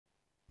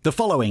The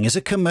following is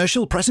a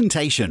commercial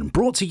presentation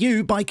brought to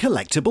you by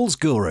Collectables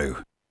Guru.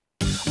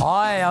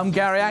 Hi, I'm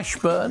Gary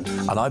Ashburn,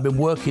 and I've been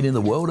working in the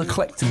world of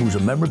collectibles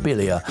and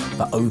memorabilia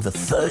for over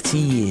 30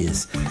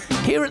 years.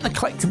 Here at the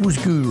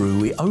Collectables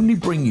Guru, we only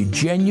bring you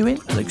genuine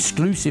and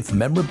exclusive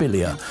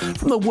memorabilia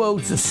from the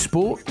worlds of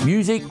sport,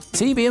 music,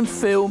 TV and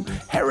film,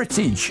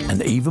 heritage,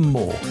 and even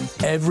more.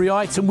 Every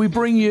item we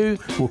bring you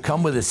will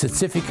come with a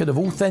certificate of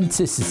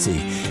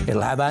authenticity.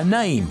 It'll have our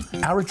name,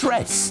 our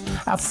address,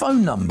 our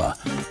phone number.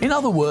 In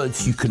other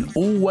words, you can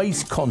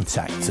always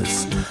contact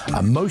us.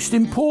 And most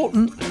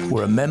important,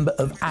 we're a member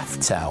of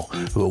AFTAL,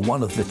 who are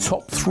one of the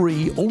top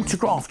 3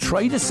 autograph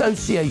trade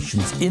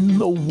associations in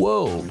the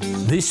world.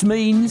 This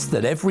means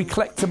that every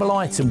collectible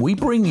item we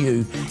bring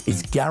you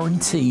is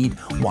guaranteed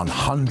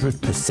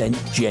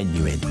 100%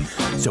 genuine.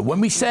 So when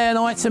we say an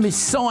item is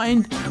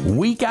signed,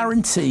 we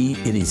guarantee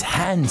it is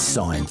hand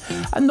signed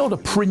and not a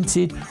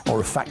printed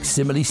or a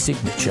facsimile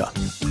signature.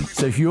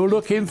 So if you're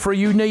looking for a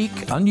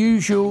unique,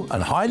 unusual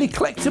and highly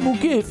collectible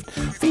gift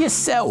for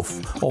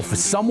yourself or for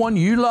someone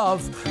you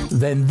love,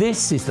 then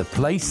this is the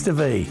place to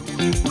be.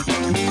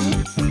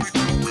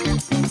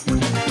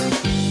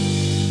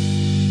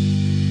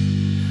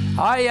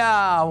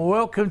 Hiya,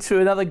 welcome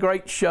to another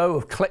great show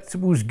of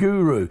Collectables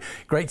Guru.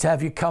 Great to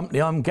have your company.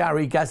 I'm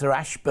Gary Gazza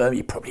Ashburn.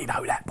 You probably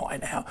know that by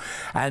now.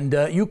 And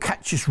you'll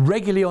catch us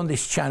regularly on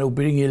this channel,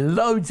 bringing you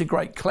loads of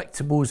great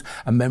collectibles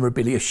and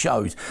memorabilia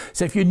shows.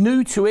 So if you're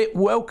new to it,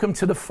 welcome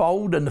to the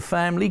fold and the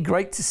family.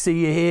 Great to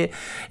see you here.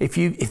 If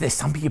there's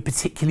something you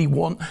particularly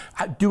want,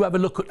 do have a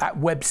look at that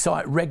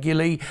website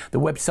regularly. The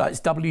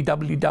website's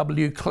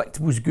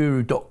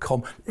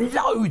www.collectablesguru.com.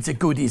 Loads of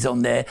goodies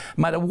on there,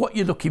 no matter what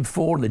you're looking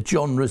for and the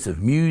genres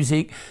of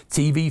music,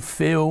 TV,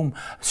 film,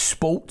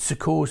 sports, of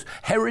course,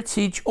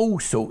 heritage, all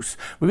sorts.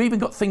 We've even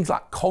got things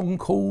like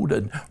Concord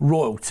and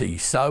royalty.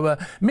 So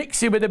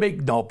mix it with the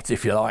big knobs,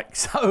 if you like.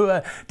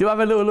 So do have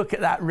a little look at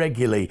that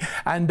regularly.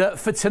 And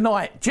for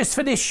tonight, just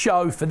for this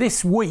show, for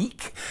this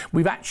week,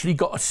 we've actually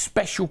got a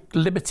special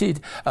limited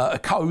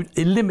code,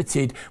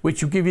 limited,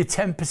 which will give you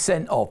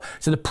 10% off.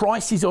 So the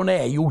price is on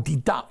air, you'll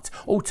deduct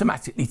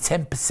automatically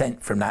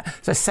 10% from that.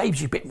 So it saves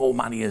you a bit more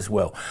money as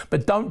well.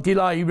 But don't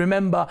delay.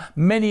 Remember,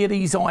 many of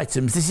these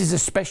items, this is a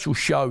special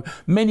show,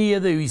 many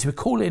of these, we're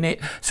calling it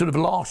sort of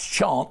last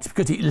chance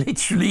because it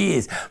literally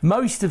is.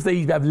 Most of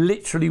these we have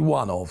literally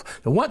one of.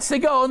 So once they're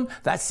gone,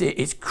 that's it.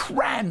 It's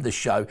crammed, the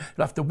show.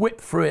 You'll have to whip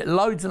through it,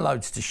 loads and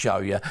loads to show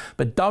you.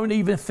 But don't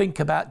even think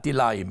about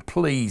delaying,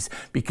 please,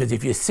 because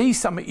if you see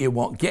something you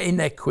want, get in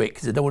there quick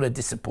because I don't want to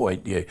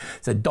disappoint you.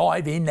 So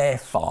dive in there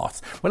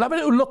fast. We'll have a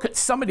little look at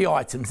some of the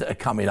items that are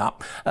coming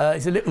up.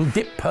 It's a little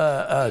dip,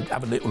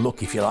 have a little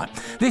look if you like.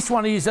 This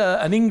one is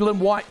an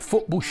England white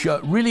football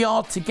shirt, really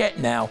hard to get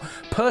now,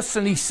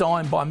 personally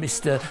signed by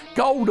Mr.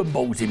 Golden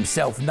Balls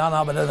himself, none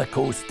other than, of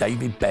course,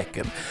 David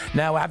Beckham.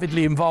 Now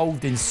avidly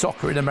involved in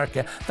soccer in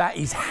America, that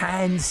is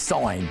hand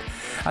signed.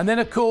 And then,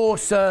 of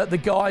course, the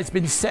guy's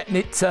been setting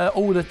it,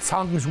 all the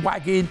tongues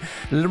wagging,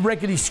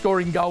 regularly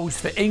scoring goals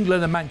for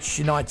England and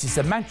Manchester United. It's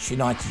a Manchester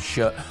United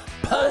shirt,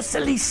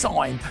 personally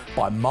signed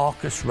by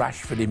Marcus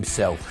Rashford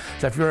himself.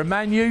 So if you're a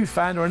Man U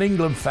fan or an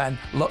England fan,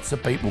 lots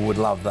of people would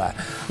love that.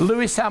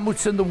 Lewis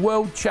Hamilton, the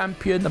world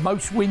champion, the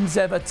most wins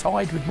ever,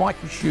 tied with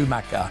Michael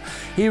Schumacher.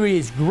 Here he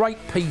is, great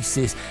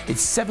pieces.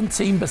 It's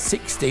 17 by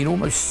 16,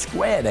 almost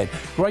square then.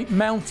 Great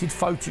mounted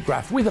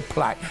photograph with a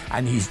plaque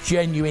and his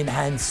genuine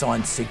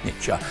hand-signed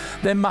signature.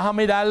 Then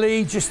Muhammad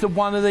Ali, just the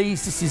one of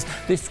these.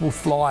 This will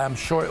fly, I'm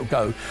sure it'll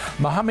go.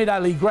 Muhammad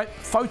Ali, great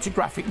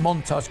photographic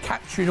montage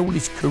capturing all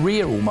his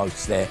career almost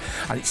there,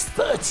 and it's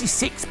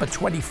 36 by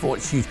 24.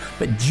 It's huge,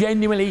 but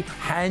genuinely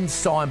hand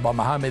signed by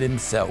Muhammad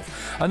himself.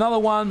 Another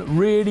one,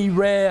 really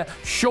rare,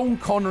 Sean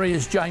Connery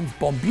as James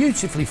Bond,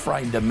 beautifully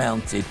framed and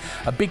mounted.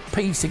 A big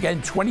piece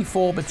again,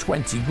 24 by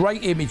 20.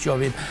 Great image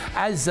of him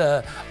as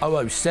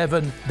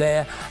 007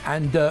 there,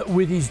 and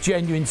with his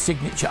genuine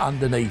signature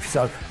underneath.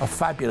 So a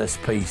fabulous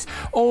piece.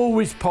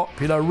 Always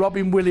popular,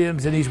 Robin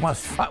Williams in his one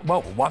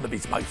of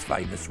his most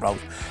famous roles,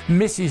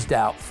 Mrs.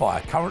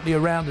 Doubtfire, currently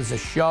around as a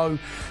show.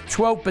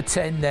 12 by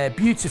 10 there,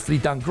 beautifully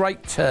done,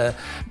 great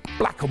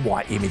black and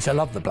white image. I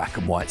love the black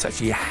and white. It's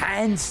actually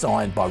hand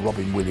signed by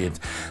Robin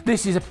Williams.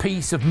 This is a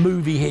piece of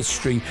movie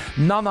history,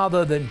 none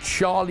other than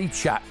Charlie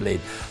Chaplin.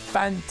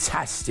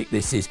 Fantastic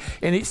this is,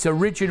 in its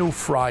original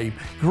frame,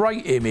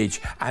 great image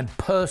and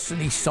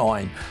personally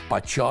signed by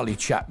Charlie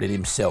Chaplin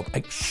himself.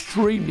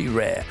 Extremely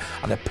rare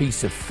and a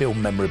piece of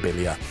film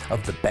memorabilia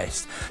of the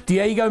best.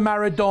 Diego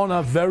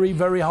Maradona, very,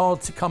 very hard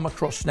to come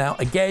across now.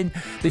 Again,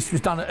 this was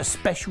done at a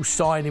special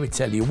signing, we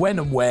tell you when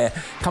and where.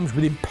 Comes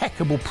with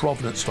impeccable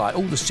provenance, like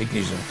all the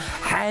signatures,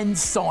 hand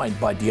signed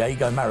by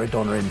Diego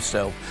Maradona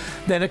himself.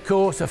 Then, of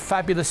course, a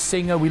fabulous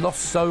singer we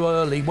lost so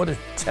early, what a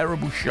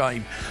terrible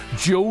shame,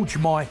 George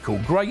Michael.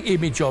 Great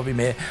image of him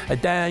here.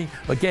 Again,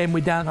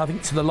 we're down, I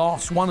think, to the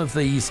last one of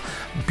these,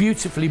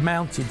 beautifully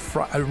mounted,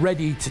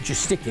 ready to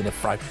just stick in a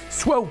frame.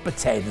 12 by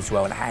 10 as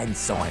well, and hand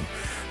signed.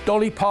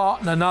 Dolly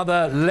Parton,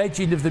 another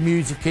legend of the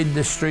music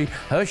industry.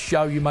 Her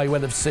show you may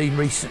well have seen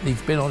recently.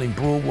 It's been on in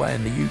Broadway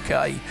in the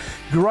UK.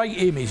 Great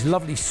image,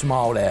 lovely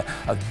smile there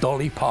of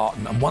Dolly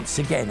Parton. And once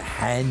again,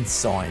 hand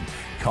signed.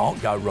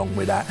 Can't go wrong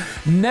with that.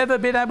 Never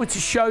been able to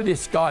show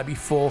this guy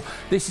before.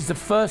 This is the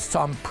first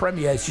time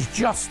premieres. Is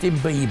Justin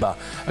Bieber.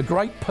 A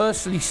great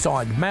personally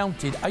signed,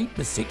 mounted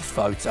 8x6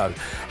 photo.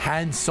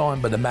 Hand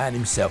signed by the man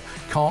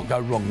himself. Can't go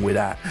wrong with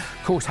that.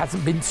 Of course,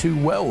 hasn't been too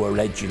well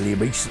allegedly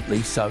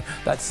recently, so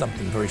that's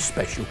something very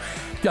special.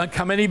 Don't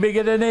come any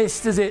bigger than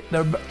this, does it?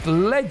 The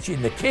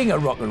legend, the king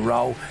of rock and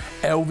roll,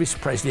 Elvis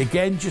Presley.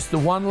 Again, just the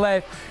one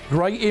left.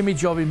 Great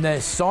image of him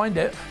there, signed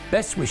it.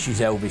 Best wishes,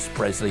 Elvis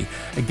Presley.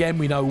 Again,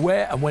 we know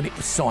where and when it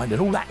was signed,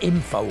 and all that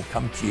info will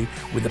come to you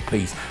with a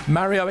piece.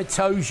 Mario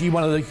Itoje,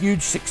 one of the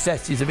huge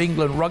successes of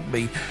England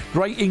rugby.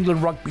 Great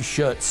England rugby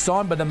shirt,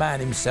 signed by the man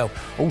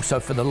himself. Also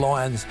for the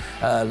Lions,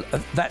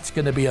 that's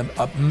going to be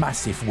a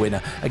massive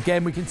winner.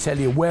 Again, we can tell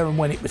you where and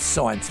when it was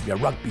signed. To be a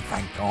rugby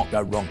fan, can't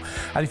go wrong.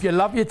 And if you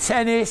love your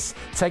tennis,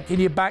 taking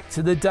you back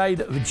to the day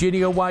that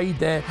Virginia Wade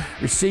there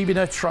receiving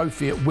her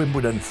trophy at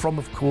Wimbledon from,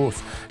 of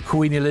course,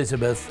 Queen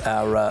Elizabeth,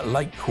 our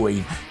late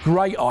Queen.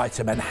 Great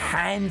item and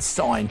hand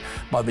signed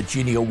by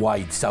Virginia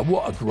Wade. So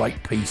what a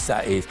great piece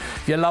that is.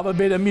 If you love a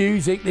bit of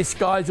music, this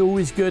guy's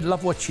always good.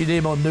 Love watching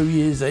him on New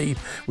Year's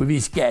Eve with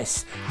his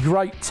guests.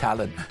 Great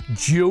talent.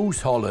 Jules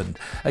Holland.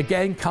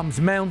 Again, comes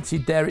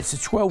mounted there. It's a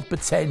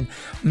 12x10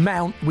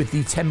 mount with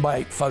the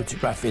 10x8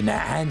 photograph in there,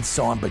 hand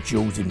signed by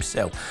Jules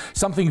himself.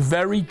 Something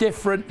very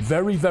different,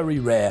 very, very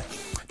rare.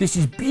 This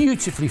is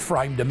beautifully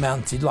framed and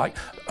mounted, like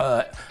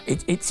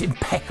it's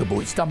impeccable.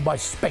 It's done by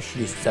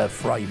specialist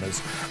framers.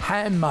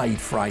 Handmade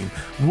frame.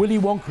 Willy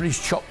Wonka and his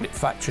Chocolate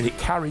Factory, and it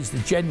carries the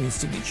genuine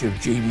signature of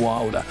Gene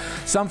Wilder.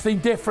 Something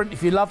different.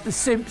 If you love The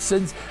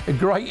Simpsons, a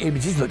great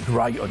images look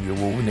great on your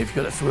wall, and if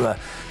you've got a sort of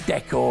a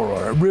decor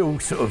or a real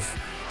sort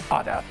of,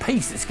 I don't know, a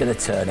piece that's going to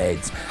turn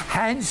heads.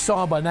 Hand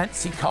signed by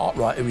Nancy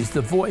Cartwright, who is the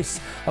voice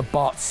of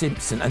Bart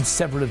Simpson and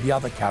several of the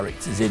other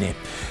characters in it.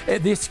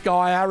 This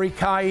guy, Harry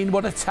Kane,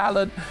 what a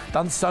talent.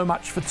 Done so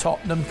much for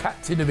Tottenham,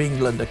 captain of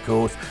England, of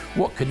course.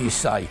 What can you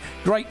say?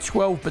 Great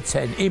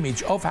 12x10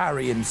 image of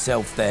Harry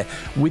himself there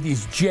with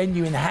his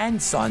genuine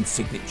hand-signed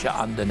signature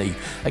underneath.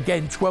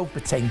 Again,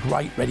 12x10,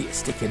 great, ready to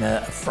stick in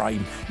a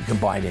frame you can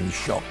buy in any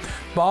shop.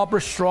 Barbra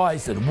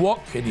Streisand,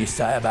 what can you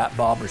say about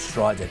Barbra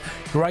Streisand?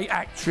 Great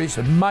actress,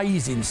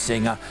 amazing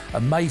singer,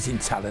 amazing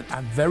talent,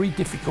 and very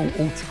difficult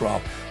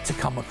autograph to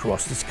come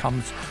across. This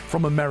comes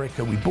from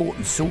America. We bought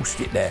and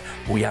sourced it there,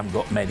 but we haven't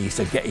got many,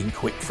 so get in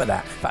quick for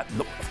that. In fact,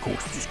 look, of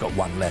course, we've just got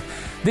one left.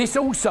 This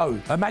also,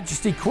 Her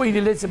Majesty Queen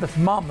Elizabeth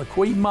mum, the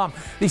Queen mum.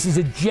 This is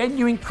a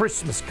genuine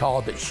Christmas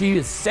card that she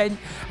has sent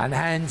and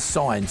hand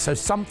signed. So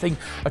something,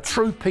 a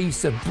true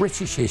piece of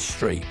British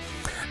history.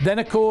 Then,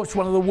 of course,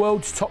 one of the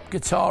world's top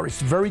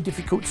guitarists, very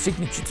difficult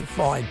signature to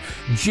find,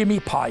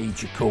 Jimmy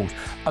Page, of course.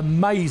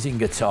 Amazing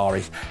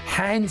guitarist,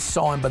 hand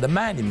signed by the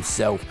man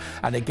himself.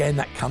 And again,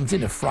 that comes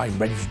in a frame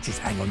ready to just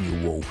hang on your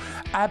wall.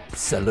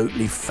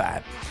 Absolutely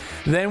fab.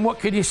 Then what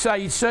can you say?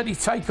 You'd certainly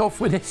take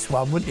off with this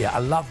one, wouldn't you? I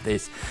love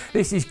this.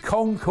 This is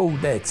Concorde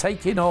there,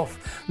 taking off.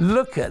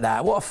 Look at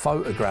that. What a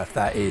photograph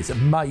that is.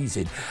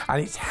 Amazing. And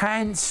it's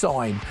hand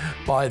signed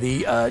by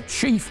the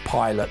chief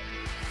pilot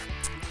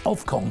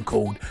of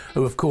Concorde,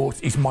 who of course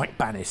is Mike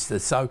Bannister,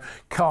 so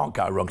can't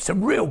go wrong.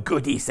 Some real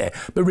goodies there.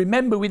 But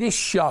remember, with this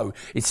show,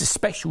 it's a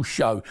special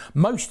show.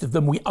 Most of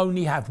them we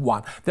only have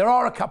one. There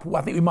are a couple,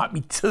 I think we might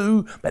be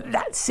two, but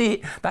that's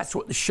it. That's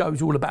what the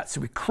show's all about.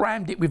 So we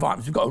crammed it with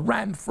items. We've got to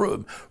ram through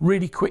them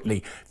really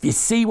quickly. If you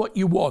see what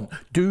you want,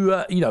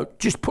 do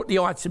just put the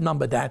item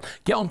number down,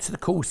 get onto the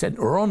call centre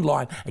or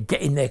online and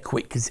get in there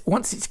quick, because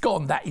once it's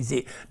gone, that is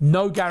it.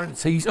 No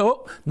guarantees.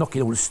 Oh,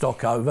 knocking all the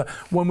stock over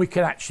when we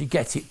can actually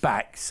get it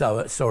back.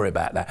 So sorry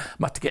about that.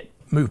 Might have to get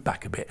moved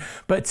back a bit,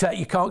 but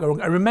you can't go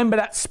wrong. And remember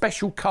that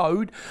special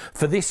code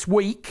for this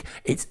week.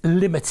 It's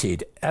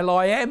limited.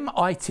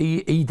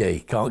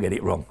 LIMITED. Can't get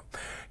it wrong.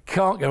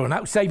 Can't go on.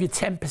 That will save you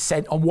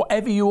 10% on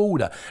whatever you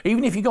order.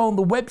 Even if you go on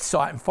the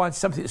website and find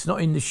something that's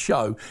not in the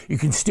show, you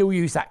can still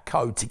use that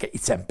code to get you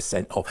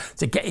 10% off.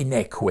 So get in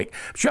there quick.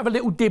 Should have a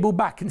little dibble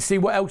back and see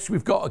what else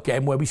we've got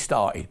again where we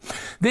started.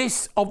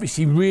 This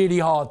obviously really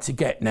hard to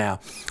get now.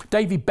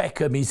 David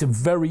Beckham is a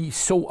very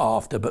sought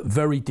after but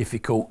very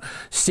difficult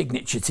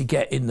signature to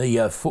get in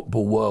the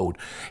football world.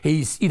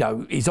 He's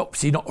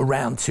obviously not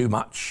around too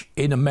much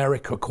in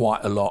America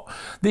quite a lot.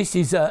 This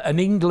is an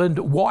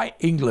white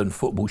England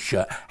football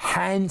shirt,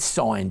 hand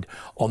signed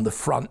on the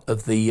front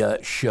of the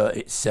shirt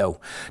itself.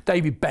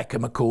 David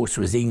Beckham, of course,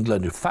 was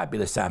England, a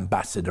fabulous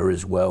ambassador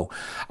as well.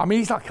 I mean,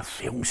 he's like a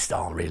film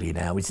star really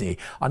now, isn't he?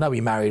 I know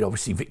he married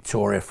obviously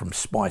Victoria from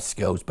Spice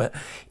Girls, but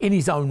in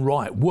his own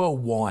right,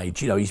 worldwide,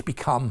 he's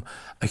become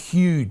a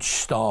huge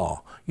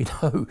star.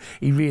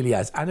 He really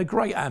has, and a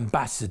great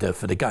ambassador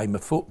for the game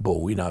of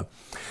football.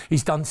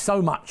 He's done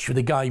so much for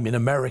the game in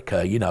America,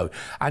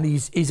 and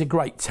he's a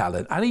great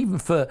talent, and even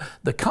for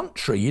the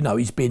country,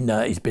 he's been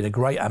a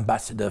great great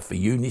ambassador for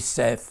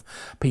UNICEF,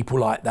 people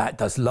like that,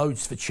 does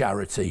loads for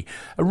charity.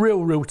 A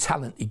real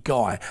talented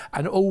guy,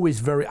 and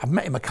always I've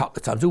met him a couple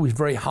of times, always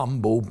very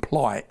humble and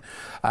polite,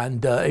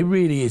 and he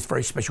really is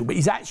very special. But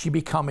he's actually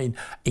becoming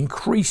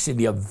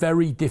increasingly a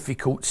very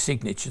difficult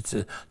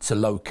signature to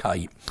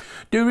locate.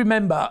 Do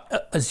remember,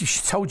 as I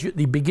told you at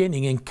the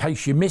beginning, in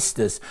case you missed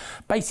us,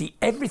 basically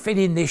everything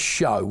in this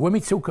show, when we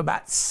talk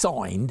about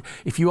signed,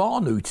 if you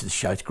are new to the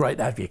show, it's great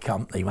to have your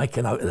company. Make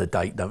a note of the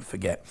date, don't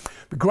forget.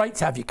 But great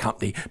to have your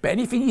company. But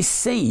anything you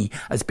see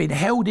has been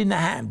held in the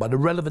hand by the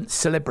relevant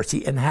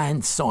celebrity and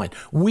hand signed.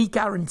 We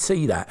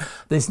guarantee that.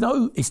 It's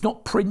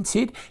not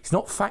printed, it's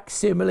not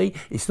facsimile,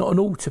 it's not an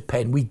altar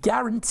pen. We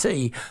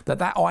guarantee that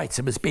that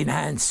item has been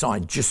hand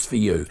signed just for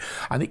you.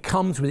 And it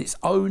comes with its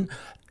own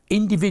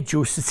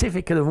individual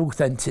certificate of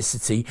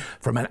authenticity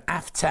from an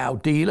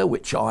AFTAL dealer,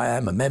 which I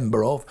am a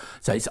member of.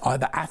 So it's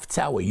either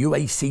AFTAL or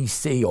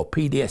UACC or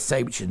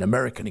PDSA, which is an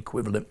American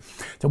equivalent.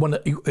 So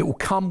it will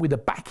come with a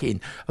backing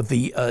of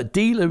the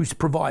dealer who's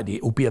provided it.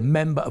 It will be a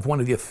member of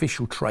one of the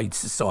official trade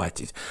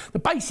societies.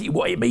 But basically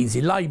what it means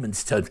in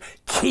layman's terms,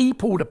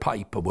 keep all the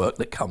paperwork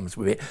that comes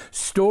with it,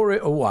 store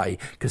it away,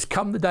 because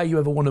come the day you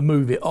ever want to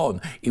move it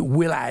on, it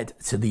will add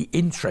to the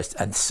interest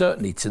and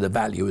certainly to the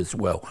value as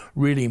well.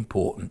 Really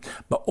important.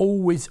 But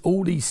always,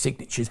 all these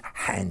signatures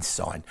hand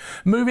signed.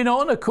 Moving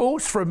on, of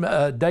course, from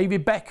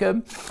David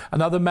Beckham,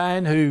 another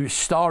man who's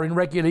starring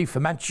regularly for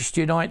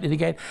Manchester United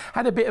again,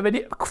 had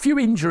a few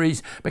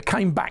injuries, but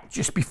came back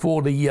just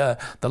before the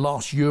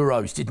last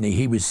Euros, didn't he?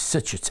 He was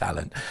such a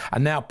talent,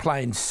 and now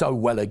playing so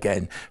well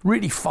again.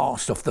 Really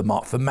fast off the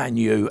mark for Man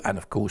U and,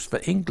 of course, for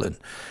England.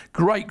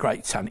 Great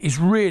talent. He's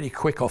really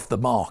quick off the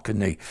mark,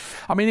 isn't he?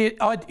 I mean,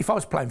 if I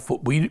was playing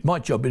football, my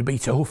job would be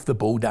to hoof the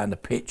ball down the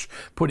pitch,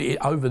 put it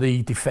over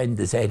the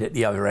defender's head at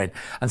the other end,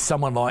 and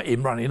someone like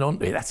him running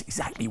onto it. That's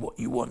exactly what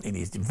you want.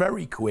 He's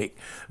very quick,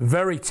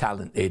 very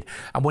talented,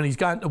 and when he's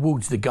going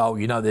towards the goal,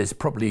 you know there's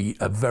probably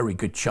a very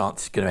good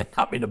chance he's going to end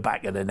up in the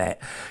back of the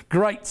net.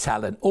 Great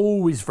talent,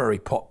 always very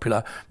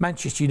popular.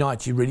 Manchester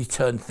United really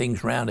turned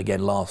things round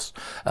again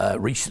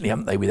recently,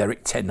 haven't they, with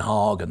Eric Ten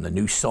Hag and the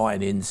new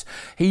signings.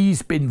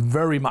 He's been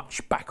very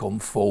much back on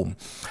form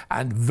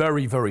and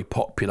very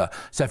popular.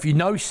 So if you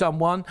know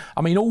someone,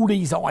 I mean, all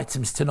these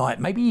items tonight,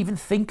 maybe even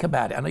think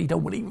about it. I know you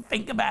don't want to even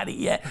think about it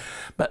yet,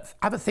 but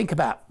have a think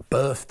about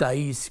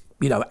birthdays,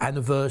 you know,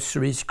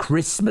 anniversaries,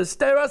 Christmas,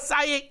 dare I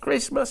say it,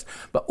 Christmas,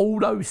 but all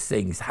those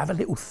things, have a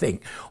little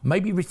think.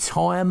 Maybe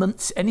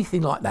retirements,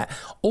 anything like that.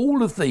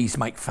 All of these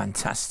make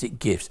fantastic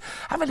gifts.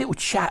 Have a little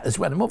chat as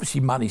well, and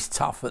obviously money's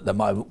tough at the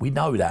moment, we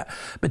know that,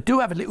 but do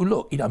have a little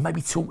look, you know,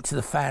 maybe talk to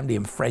the family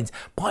and friends,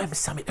 buy them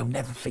something they'll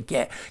never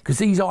forget, because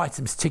these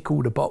items tick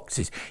all the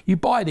boxes. You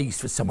buy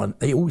these for someone,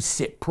 they always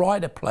sit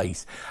pride of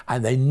place,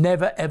 and they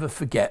never ever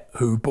forget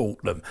who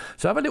bought them.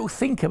 So have a little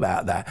think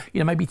about that. You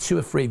know, maybe 2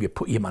 or 3 of you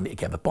put your money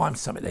together, buy them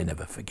something they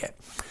never forget.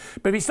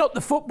 But if it's not the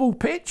football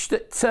pitch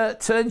that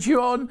turns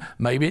you on,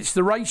 maybe it's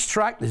the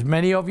racetrack. There's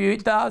many of you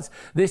it does.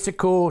 This, of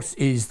course,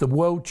 is the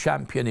world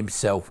champion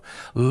himself,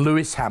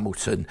 Lewis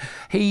Hamilton.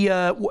 He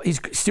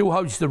still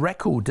holds the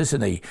record,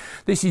 doesn't he?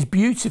 This is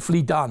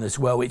beautifully done as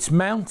well. It's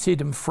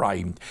mounted and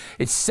framed.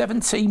 It's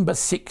 17 by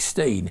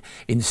 16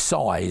 in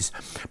size,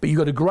 but you've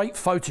got a great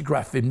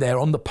photograph of him there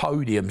on the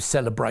podium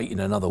celebrating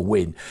another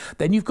win.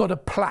 Then you've got a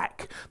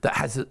plaque that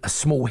has a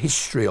small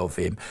history of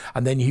him,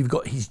 and then you've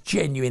got his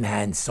genuine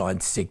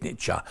hand-signed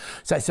signature.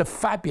 So it's a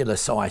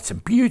fabulous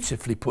item,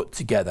 beautifully put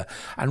together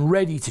and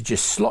ready to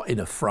just slot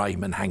in a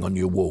frame and hang on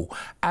your wall.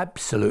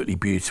 Absolutely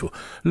beautiful.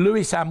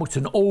 Lewis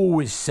Hamilton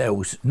normally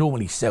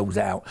sells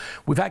out.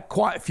 We've had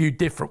quite a few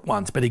different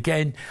ones, but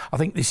again, I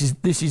think this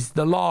is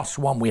the last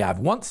one we have.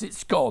 Once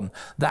it's gone,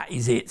 that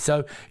is it.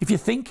 So if you're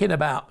thinking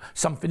about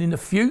something in the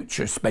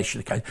future,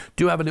 especially,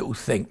 do have a little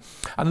think.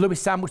 And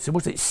Lewis Hamilton,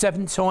 was it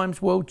 7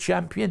 times world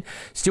champion?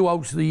 Still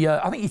holds the,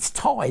 I think it's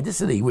tied,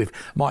 isn't he, with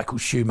Michael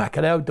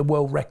Schumacher. They hold the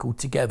world record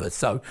together,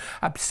 so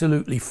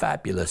absolutely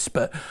fabulous.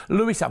 But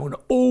Lewis Hamilton,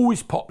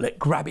 always popular.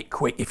 Grab it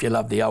quick if you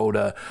love the old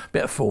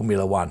bit of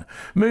Formula One.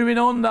 Moving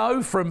on,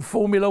 though, from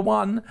Formula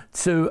One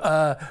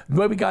to,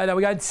 where we go now?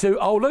 We're going to,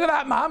 oh, look at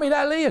that, Muhammad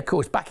Ali, of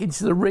course, back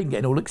into the ring,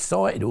 getting all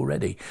excited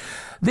already.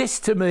 This,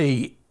 to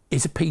me,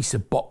 is a piece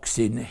of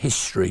boxing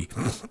history.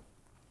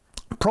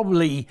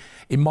 Probably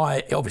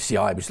obviously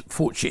I was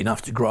fortunate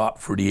enough to grow up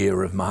through the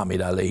era of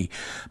Muhammad Ali,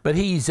 but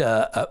he's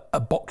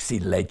a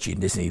boxing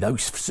legend, isn't he?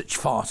 Those such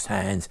fast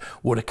hands,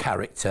 what a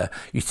character.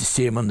 Used to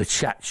see him on the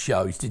chat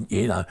shows, didn't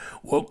you? You know,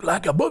 walk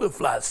like a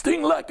butterfly,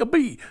 sting like a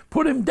bee,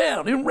 put him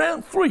down in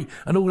round 3,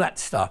 and all that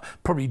stuff.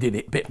 Probably did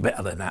it a bit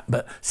better than that,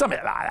 but something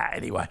like that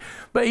anyway.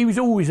 But he was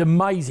always an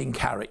amazing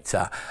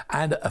character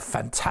and a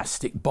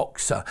fantastic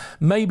boxer.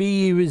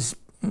 Maybe he was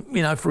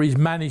you know, for his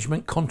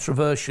management,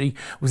 controversially,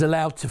 was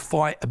allowed to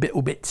fight a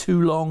little bit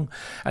too long.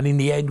 And in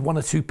the end, one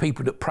or two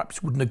people that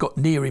perhaps wouldn't have got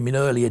near him in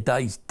earlier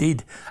days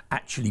did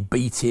actually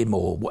beat him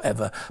or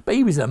whatever. But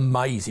he was an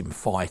amazing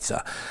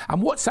fighter.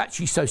 And what's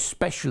actually so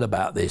special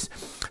about this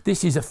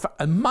is an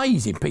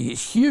amazing piece.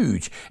 It's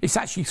huge. It's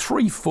actually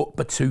 3 foot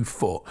by 2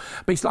 foot.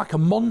 But it's like a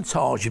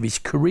montage of his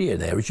career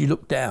there as you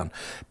look down,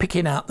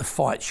 picking out the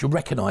fights. You'll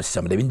recognise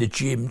some of them in the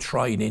gym,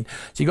 training.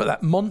 So you've got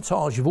that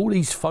montage of all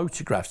these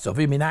photographs of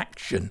him in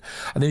action.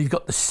 And then you've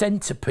got the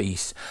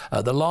centrepiece,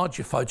 the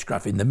larger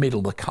photograph in the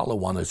middle, the colour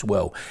one as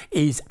well,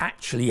 is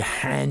actually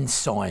hand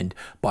signed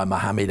by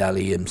Muhammad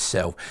Ali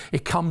himself.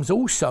 It comes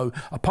also,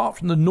 apart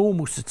from the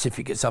normal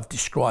certificates I've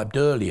described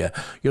earlier,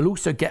 you'll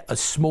also get a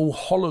small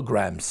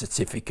hologram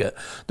certificate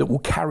that will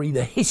carry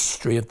the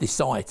history of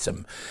this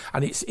item.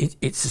 And it's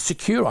a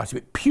secure item.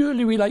 It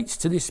purely relates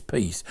to this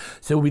piece.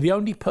 So you'll be the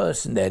only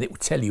person there that will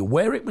tell you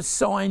where it was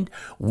signed,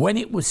 when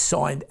it was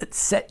signed,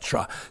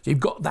 etc. So you've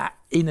got that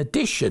in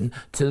addition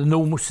to the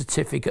normal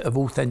certificate of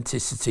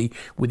authenticity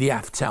with the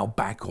AFTAL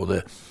back or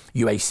the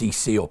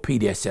UACC or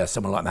PDSA or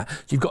something like that.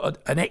 So you've got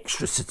an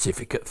extra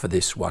certificate for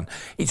this one.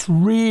 It's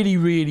really,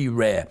 really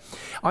rare.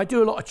 I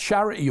do a lot of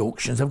charity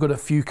auctions. I've got a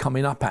few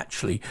coming up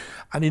actually.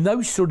 And in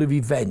those sort of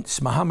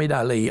events, Muhammad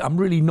Ali, I'm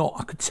really not,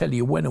 I could tell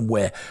you when and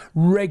where,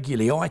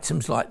 regularly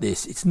items like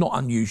this, it's not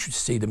unusual to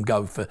see them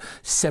go for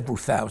several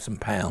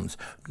 £1,000s.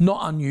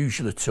 Not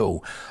unusual at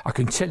all. I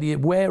can tell you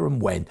where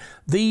and when.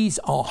 These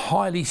are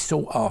highly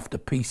sought after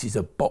pieces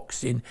of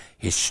boxing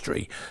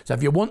history. So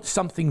if you want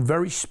something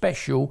very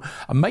special,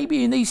 and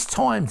maybe in these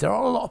times there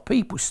are a lot of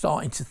people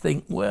starting to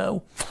think,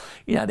 well,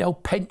 you know, the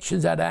old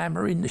pensions had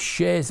hammering, the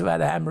shares have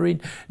had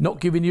hammering, not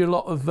giving you a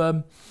lot of,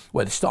 well,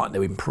 they're starting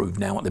to improve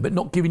now, aren't they? But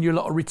not giving you a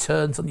lot of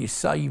returns on your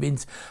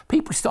savings.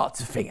 People start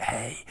to think,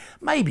 hey,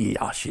 maybe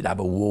I should have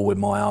a wall in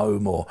my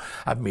home or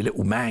have me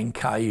little man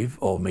cave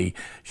or me,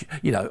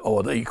 you know,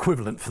 or the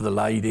equivalent for the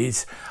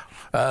ladies.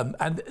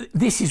 And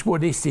this is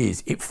what this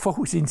is. It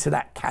falls into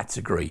that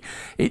category.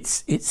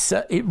 It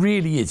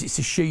really is. It's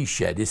a she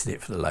shed, isn't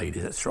it, for the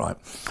ladies? That's right.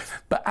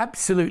 But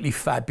absolutely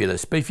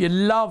fabulous. But if you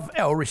love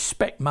or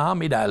respect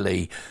Muhammad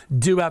Ali,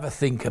 do have a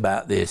think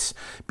about this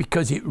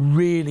because it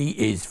really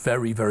is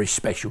very, very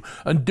special.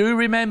 And do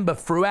remember,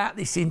 throughout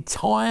this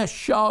entire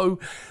show,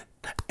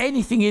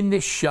 anything in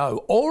this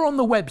show or on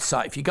the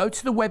website, if you go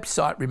to the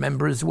website,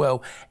 remember as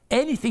well,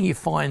 anything you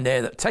find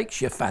there that takes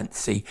your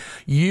fancy,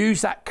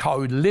 use that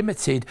code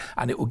limited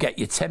and it will get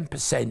you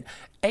 10%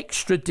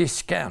 extra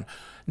discount.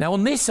 Now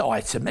on this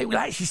item, it will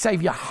actually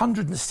save you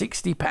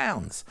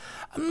 £160.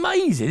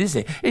 Amazing,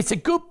 isn't it? It's a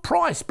good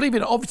price. Believe it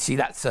or not, obviously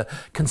that's a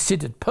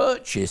considered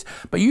purchase,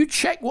 but you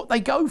check what they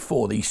go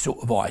for, these sort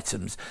of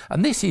items.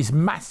 And this is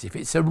massive.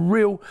 It's a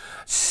real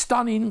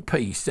stunning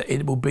piece that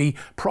it will be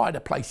pride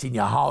of place in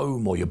your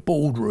home or your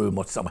boardroom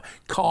or somewhere.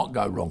 Can't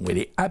go wrong with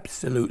it.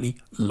 Absolutely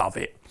love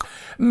it.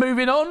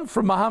 Moving on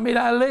from Muhammad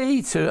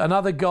Ali to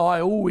another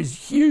guy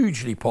always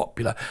hugely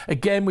popular.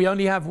 Again, we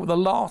only have the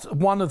last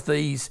one of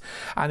these,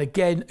 and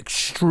again,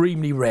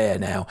 extremely rare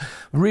now.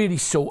 Really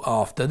sought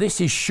after. This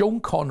is Sean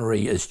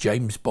Connery as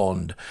James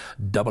Bond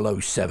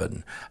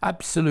 007.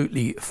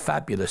 Absolutely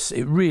fabulous.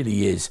 It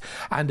really is.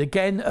 And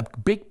again, a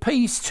big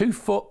piece, 2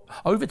 foot,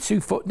 over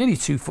 2 foot, nearly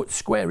 2 foot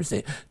square, isn't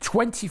it?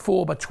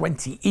 24 by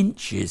 20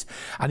 inches,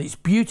 and it's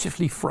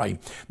beautifully framed.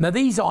 Now,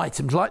 these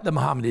items, like the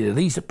Muhammad Ali,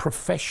 these are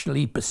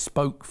professionally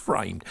bespoke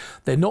framed.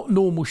 They're not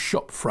normal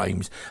shop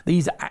frames.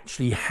 These are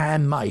actually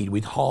handmade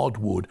with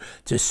hardwood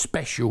to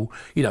special,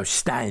 you know,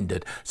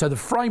 standard. So the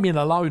framing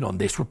alone on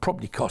this would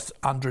probably cost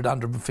 £100,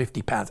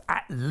 £150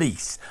 at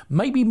least,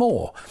 maybe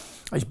more.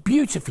 It's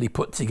beautifully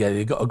put together.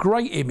 You've got a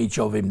great image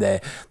of him there.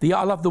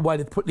 I love the way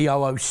they put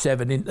the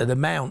 007 into the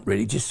mount,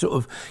 really. Just sort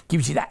of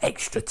gives you that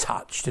extra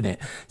touch, doesn't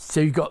it? So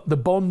you've got the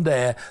Bond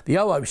there,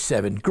 the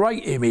 007,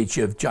 great image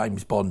of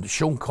James Bond,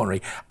 Sean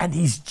Connery, and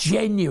his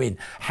genuine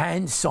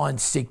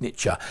hand-signed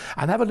signature.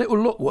 And have a little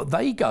look what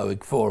they go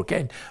for.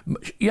 Again,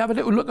 you have a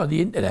little look on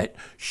the internet.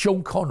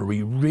 Sean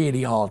Connery,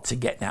 really hard to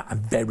get now and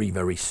very,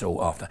 very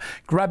sought after.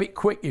 Grab it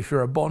quick if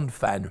you're a Bond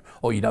fan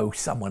or you know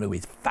someone who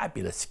is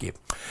fabulous gift.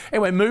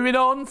 Anyway, moving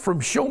on from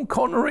Sean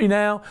Connery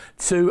now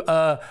to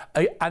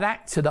an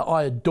actor that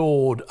I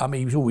adored. I mean,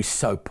 he was always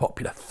so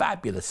popular,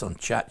 fabulous on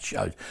chat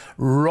shows.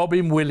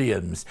 Robin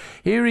Williams.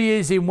 Here he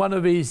is in one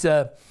of his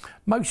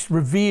most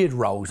revered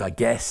roles, I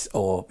guess,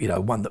 or, you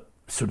know, one that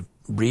sort of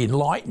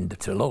re-enlightened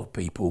to a lot of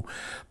people.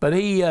 But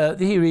here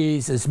he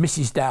is as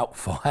Mrs.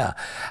 Doubtfire.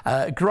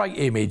 Great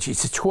image.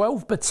 It's a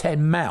 12 by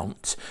 10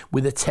 mount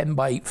with a 10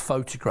 by 8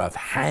 photograph,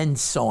 hand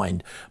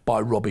signed by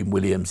Robin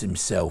Williams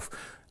himself.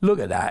 Look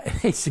at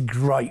that. It's a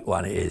great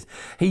one, it is.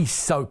 He's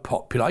so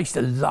popular. I used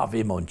to love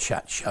him on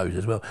chat shows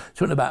as well.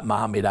 Talking about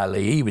Muhammad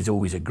Ali, he was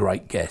always a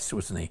great guest,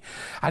 wasn't he?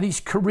 And his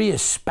career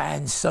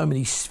spans so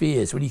many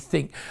spheres. When you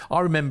think,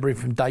 I remember him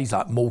from days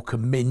like Mork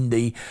and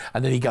Mindy,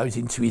 and then he goes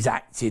into his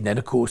acting, then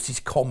of course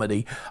his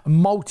comedy. A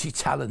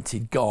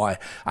multi-talented guy,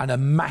 and a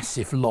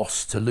massive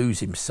loss to lose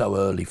him so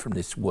early from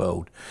this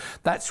world.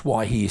 That's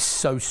why he is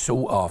so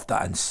sought after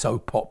and so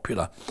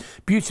popular.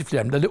 Beautifully,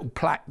 and the little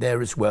plaque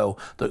there as well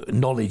that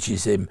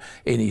acknowledges him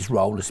in his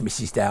role as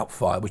Mrs.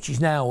 Doubtfire, which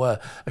is now a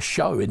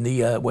show in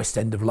the West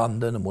End of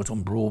London and was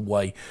on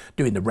Broadway,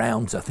 doing the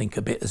rounds, I think,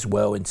 a bit as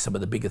well in some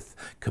of the bigger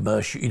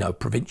commercial, you know,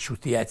 provincial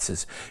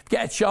theatres.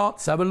 Get a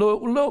chance, have a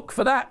look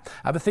for that.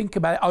 Have a think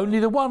about it. Only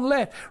the one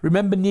left.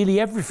 Remember, nearly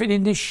everything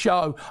in this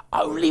show,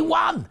 only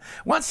one.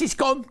 Once it's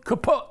gone,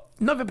 kaput.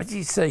 Never to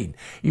be seen.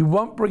 You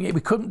won't bring it.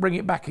 We couldn't bring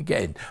it back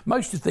again.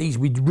 Most of these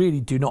we really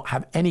do not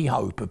have any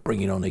hope of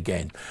bringing on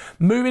again.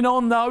 Moving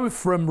on though,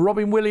 from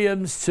Robin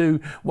Williams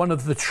to one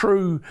of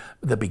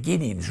the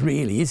beginnings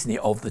really, isn't it,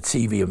 of the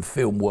TV and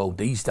film world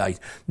these days.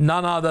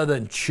 None other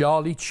than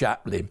Charlie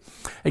Chaplin.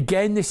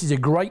 Again, this is a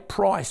great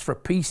price for a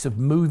piece of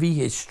movie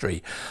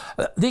history.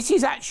 This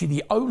is actually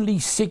the only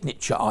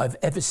signature I've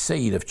ever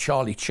seen of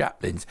Charlie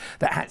Chaplin's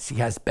that actually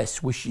has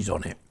best wishes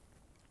on it.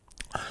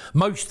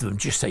 Most of them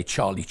just say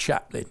Charlie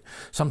Chaplin,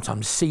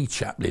 sometimes C.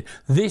 Chaplin.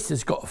 This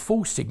has got a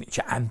full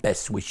signature and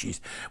best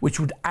wishes, which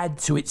would add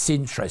to its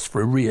interest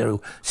for a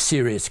real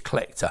serious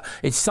collector.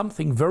 It's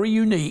something very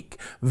unique,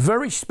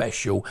 very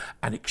special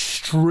and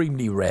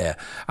extremely rare.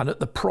 And at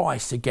the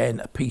price, again,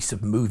 a piece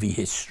of movie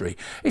history.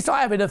 It's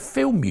like having a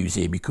film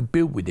museum you could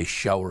build with this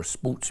show, or a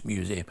sports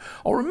museum,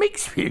 or a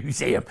mixed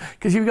museum,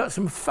 because you've got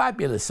some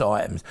fabulous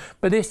items.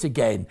 But this,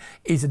 again,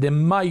 is an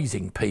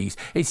amazing piece.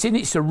 It's in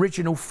its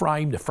original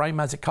frame. The frame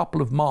has a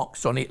couple of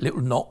marks on it,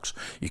 little knocks.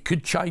 You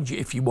could change it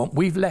if you want.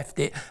 We've left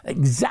it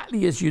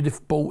exactly as you'd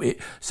have bought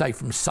it, say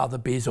from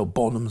Sotheby's or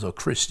Bonhams or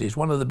Christie's,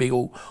 one of the big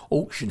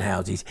auction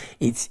houses.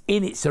 It's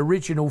in its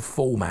original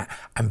format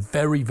and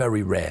very,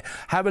 very rare.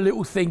 Have a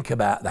little think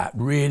about that.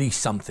 Really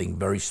something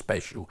very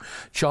special.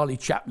 Charlie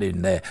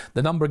Chaplin there.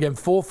 The number again,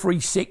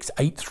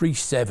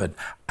 436837.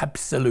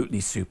 Absolutely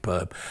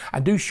superb.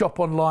 And do shop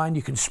online.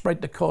 You can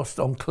spread the cost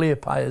on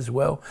ClearPay as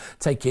well,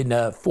 taking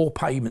 4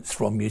 payments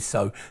from you.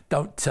 So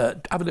don't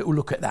have a little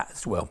look at that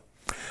as well.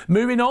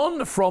 Moving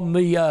on from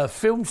the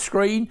film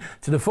screen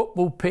to the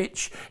football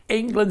pitch,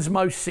 England's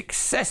most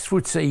successful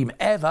team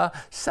ever.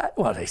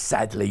 Well,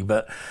 sadly,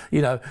 but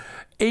you know,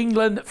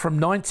 England from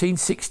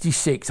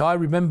 1966. I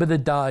remember the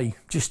day,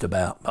 just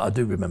about, but I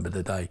do remember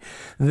the day.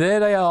 There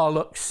they are,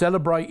 look,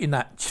 celebrating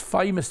that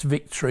famous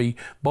victory.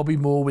 Bobby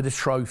Moore with a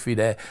trophy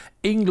there.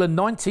 England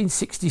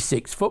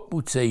 1966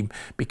 football team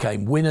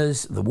became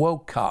winners of the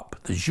World Cup,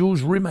 the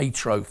Jules Rimet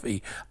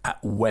Trophy at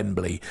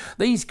Wembley.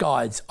 These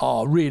guys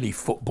are really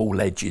football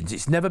legends.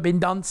 It's never been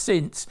done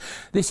since.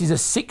 This is a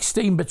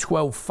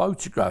 16:12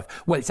 photograph.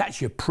 Well, it's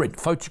actually a print,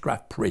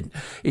 photograph print.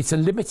 It's a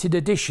limited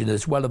edition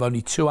as well, of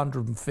only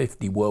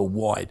 250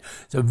 worldwide.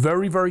 So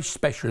very, very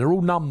special. They're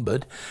all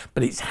numbered,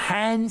 but it's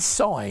hand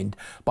signed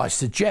by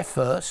Sir Geoff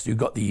Hurst, who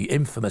got the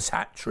infamous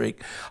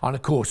hat-trick, and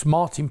of course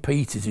Martin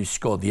Peters, who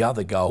scored the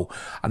other goal.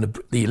 And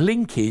the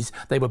link is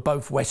they were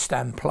both West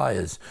Ham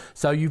players.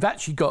 So you've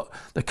actually got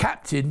the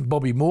captain,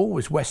 Bobby Moore,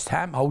 was West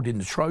Ham, holding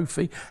the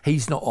trophy.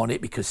 He's not on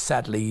it because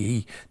sadly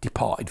he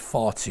departed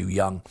far too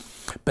young.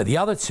 But the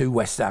other 2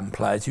 West Ham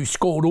players who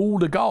scored all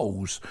the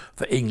goals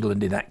for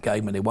England in that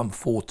game when they won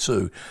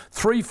 4-2,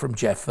 3 from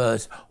Geoff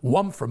Hurst,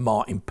 1 from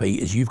Martin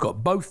Peters. You've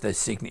got both their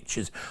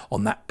signatures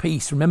on that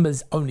piece. Remember,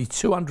 there's only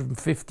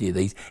 250 of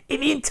these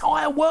in the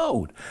entire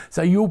world.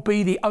 So you'll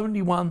be the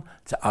only one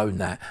to own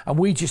that. And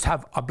we just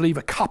have, I believe,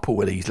 a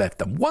couple of these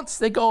left. And once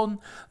they're gone,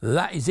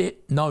 that is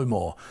it, no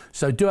more.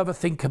 So do have a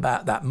think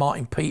about that.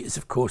 Martin Peters,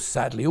 of course,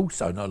 sadly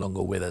also no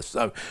longer with us.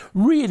 So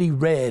really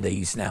rare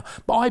these now.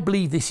 But I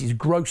believe this is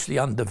grossly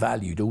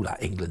undervalued, all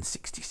that England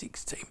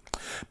 66 team.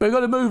 But we've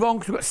got to move on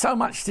because we've got so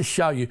much to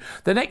show you.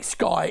 The next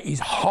guy is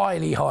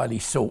highly, highly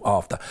sought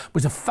after.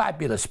 Was a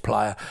fabulous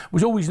player.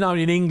 Was always known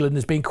in England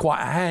as being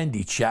quite a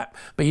handy chap.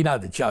 But you know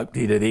the joke,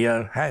 didn't he?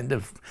 Hand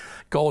of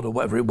God or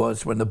whatever it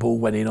was when the ball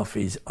went in off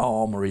his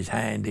arm or his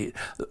hand.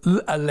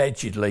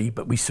 Allegedly,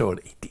 but we saw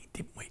it, he did,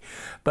 didn't we?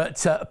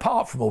 But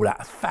apart from all that,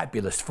 a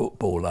fabulous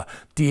footballer,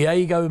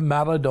 Diego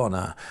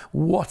Maradona.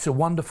 What a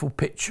wonderful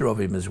picture of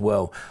him as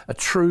well. A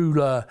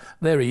true,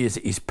 there he is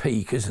at his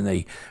peak, isn't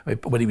he?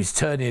 When he was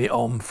turning it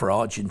on for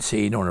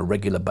Argentina on a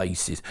regular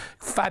basis.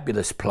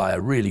 Fabulous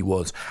player, really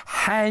was.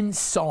 Hand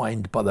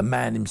signed by the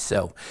man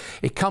himself.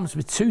 It comes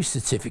with 2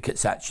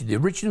 certificates, actually. The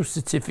original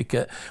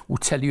certificate will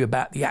tell you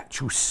about the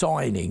actual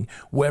signing,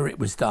 where it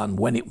was done,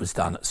 when it was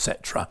done,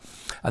 etc.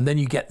 And then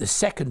you get the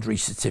secondary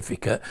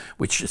certificate,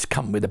 which was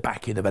come with the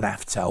backing of an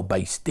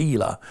Aftal-based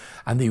dealer,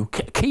 and they'll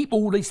keep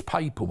all this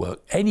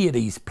paperwork. Any of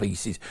these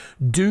pieces,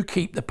 do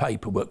keep the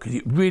paperwork, because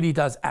it really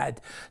does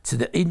add to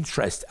the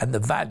interest and the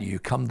value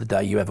come the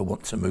day you ever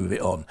want to move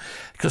it on.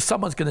 Because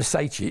someone's going to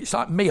say to you, it's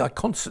like me, I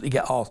constantly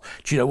get asked,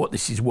 do you know what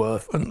this is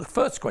worth? And the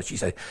first question you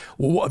say,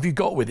 well, what have you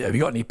got with it? Have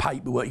you got any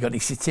paperwork? You got any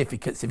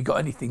certificates? Have you got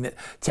anything that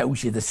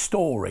tells you the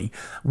story?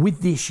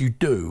 With this you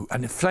do,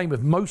 and the same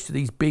with most of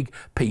these big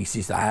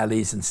pieces, the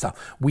alleys and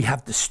stuff, we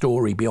have the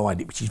story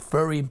behind it, which is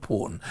very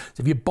important.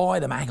 So if you buy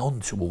them, hang on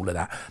to all of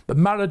that. But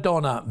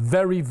Maradona,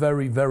 very,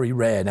 very, very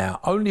rare now.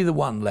 Only the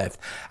one left,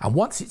 and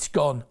once it's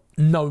gone,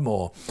 no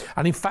more.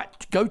 And in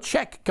fact, go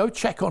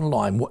check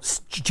online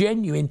what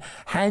genuine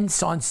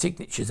hand-signed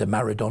signatures of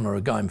Maradona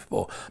are going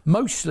for.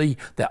 Mostly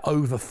they're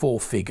over 4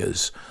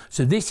 figures.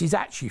 So this is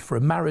actually, for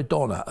a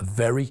Maradona, a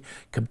very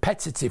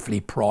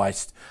competitively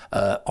priced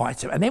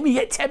item. And then we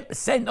get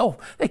 10% off.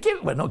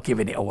 We're not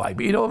giving it away,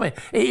 but you know what I mean?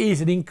 It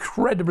is an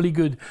incredibly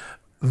good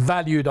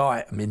valued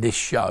item in this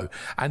show,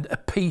 and a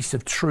piece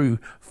of true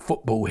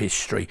football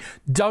history.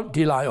 Don't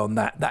delay on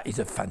that. That is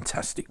a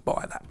fantastic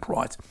buy, that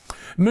price.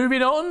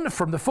 Moving on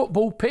from the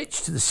football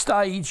pitch to the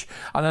stage,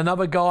 and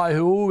another guy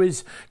who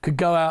always could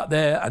go out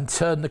there and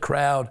turn the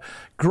crowd.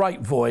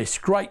 Great voice,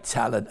 great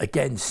talent.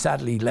 Again,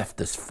 sadly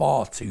left us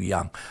far too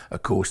young.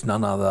 Of course,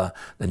 none other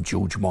than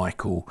George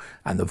Michael,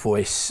 and the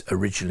voice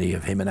originally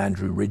of him and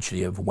Andrew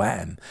Ridgeley of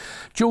Wham.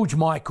 George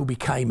Michael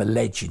became a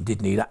legend,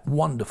 didn't he? That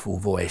wonderful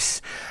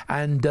voice.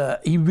 And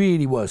he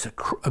really was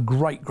a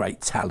great,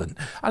 great talent.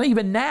 And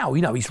even now,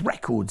 you know, his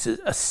records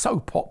are so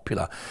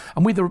popular.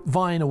 And with the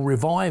vinyl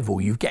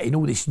revival, you're getting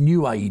all this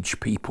new age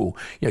people,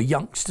 you know,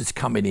 youngsters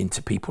coming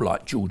into people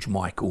like George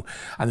Michael,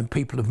 and then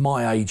people of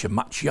my age and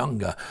much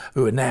younger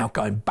who are now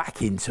going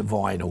back into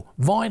vinyl.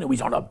 Vinyl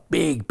is on a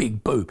big,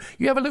 big boom.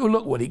 You have a little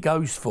look what it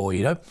goes for,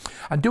 you know.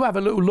 And do have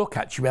a little look,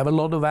 actually. We have a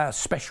lot of our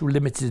special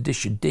limited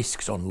edition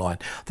discs online.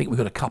 I think we've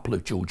got a couple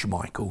of George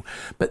Michael.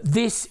 But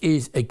this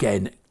is,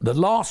 again, the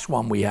last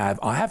one we have.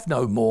 I have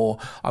no more.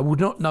 I would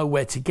not know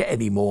where to get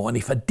any more. And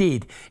if I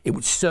did, it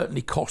would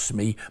certainly cost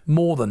me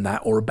more than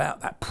that, or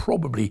about that,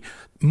 probably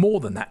more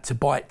than that, to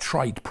buy at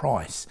trade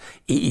price.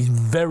 It is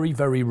very,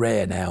 very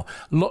rare now.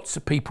 Lots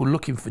of people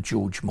looking for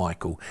George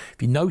Michael.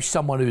 If you know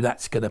someone who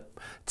that's going to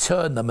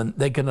turn them and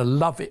they're going to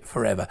love it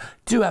forever,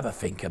 do have a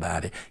think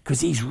about it,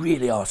 because these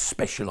really are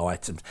special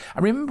items.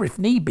 And remember, if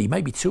need be,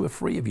 maybe 2 or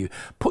 3 of you,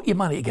 put your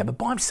money together,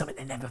 buy them something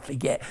they never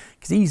forget,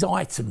 because these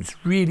items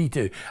really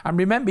do. And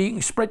remember, you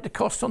can spread the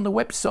cost on the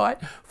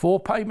website, 4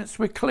 payments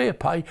with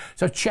ClearPay,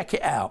 so check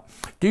it out.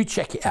 Do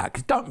check it out,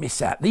 because don't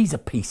miss out. These are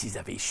pieces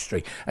of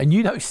history, and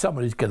you know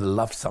someone who's going to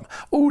love some.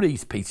 All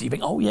these pieces, you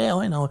think, oh yeah,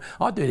 I know,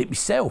 I do it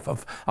myself.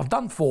 I've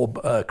done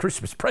 4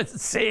 Christmas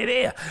presents, see it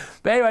here.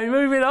 But anyway,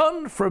 moving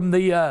on from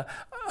a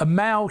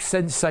male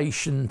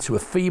sensation to a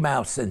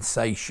female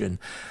sensation.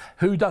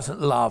 Who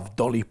doesn't love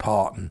Dolly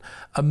Parton?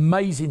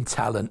 Amazing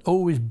talent,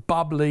 always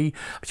bubbly.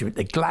 She went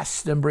to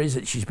Glastonbury's,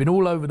 she's been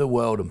all over the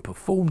world and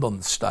performed on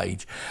the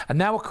stage. And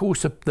now, of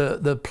course,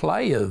 the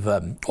play of,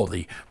 or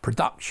the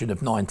production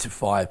of 9 to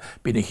 5,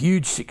 been a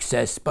huge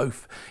success,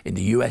 both in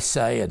the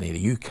USA and in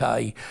the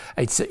UK.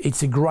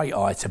 It's a great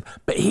item.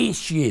 But here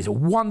she is, a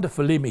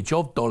wonderful image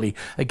of Dolly.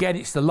 Again,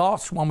 it's the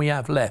last one we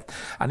have left,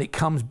 and it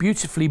comes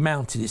beautifully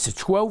mounted. It's a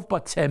 12 by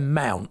 10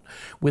 mount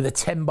with a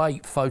 10 by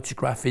 8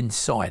 photograph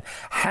inside.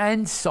 Hand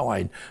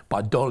signed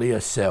by Dolly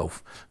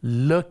herself.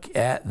 Look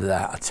at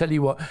that. I tell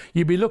you what,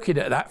 you'd be looking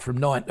at that from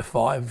 9 to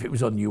 5 if it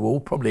was on your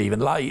wall, probably even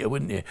later,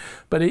 wouldn't you?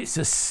 But it's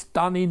a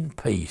stunning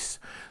piece.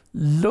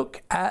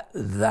 Look at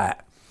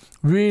that.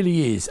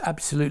 Really is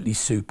absolutely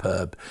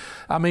superb.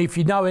 I mean, if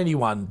you know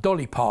anyone,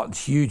 Dolly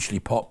Parton's hugely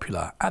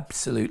popular,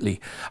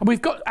 absolutely. And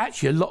we've got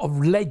actually a lot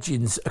of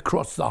legends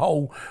across the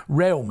whole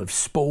realm of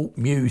sport,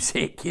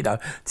 music, you know,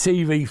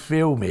 TV,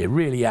 film here,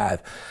 really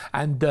have.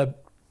 And there's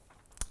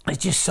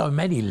just so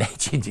many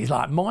legends, it's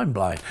like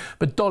mind-blowing.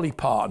 But Dolly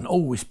Parton,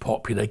 always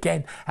popular.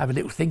 Again, have a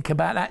little think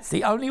about that. It's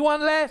the only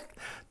one left.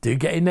 Do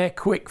get in there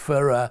quick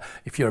for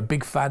if you're a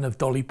big fan of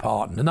Dolly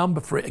Parton. The number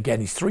for it, again,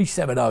 is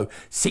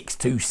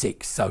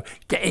 370-626. So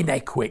get in there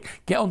quick.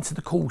 Get onto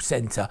the call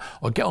centre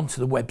or get onto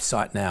the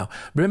website now.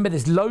 Remember,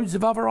 there's loads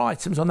of other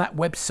items on that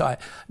website.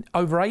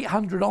 Over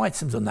 800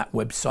 items on that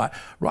website,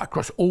 right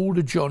across all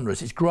the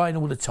genres. It's growing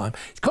all the time.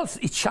 It's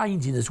constantly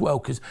changing as well,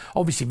 because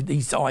obviously with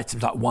these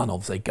items, like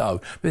one-offs, they go.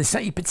 But there's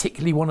something you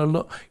particularly want to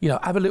look, you know,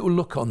 have a little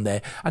look on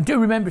there. And do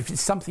remember, if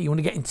it's something you want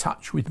to get in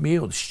touch with me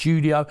or the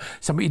studio,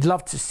 something you'd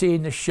love to see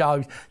in the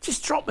show,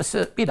 just drop us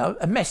a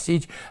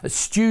message at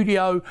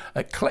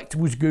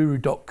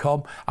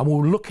studio@collectablesguru.com, and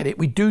we'll look at it.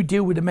 We do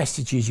deal with the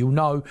messages, you'll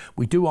know,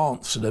 we do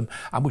answer them,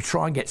 and we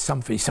try and get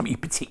something you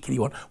particularly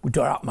want. We'll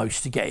do our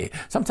utmost to get it.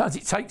 Sometimes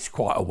it takes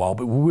quite a while,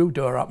 but we will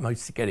do our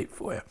utmost to get it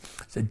for you,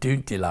 so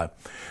don't delay.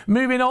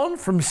 Moving on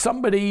from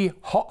somebody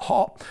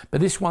hot,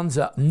 but this one's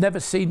never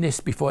seen this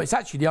before. It's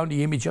actually the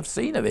only image I've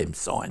seen of him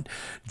signed.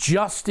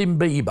 Justin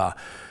Bieber.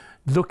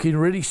 Looking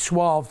really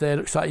suave there.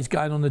 Looks like he's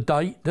going on a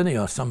date, doesn't he,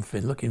 or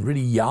something. Looking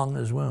really young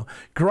as well.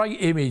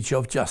 Great image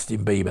of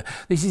Justin Bieber.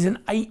 This is an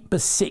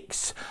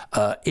 8x6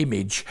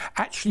 image,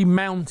 actually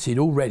mounted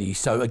already.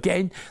 So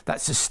again,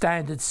 that's a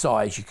standard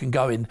size. You can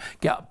go and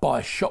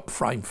buy a shop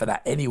frame for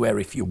that anywhere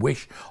if you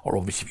wish, or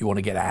obviously if you want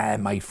to get a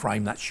handmade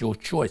frame, that's your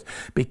choice.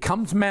 But it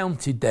comes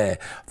mounted there.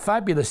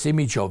 Fabulous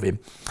image of him.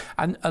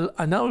 And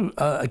I know,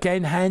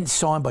 again, hand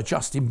signed by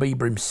Justin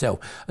Bieber himself.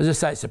 As I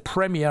say, it's a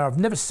premiere. I've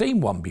never seen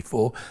one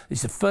before.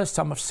 It's the first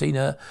time I've seen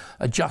a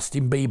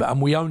Justin Bieber, and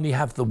we only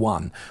have the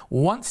one.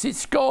 Once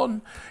it's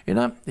gone, you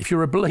know, if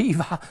you're a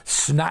believer,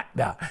 snap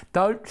that.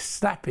 Don't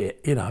snap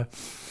it, you know.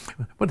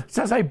 But does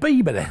I say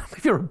Bieber then?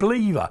 If you're a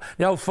believer,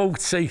 the old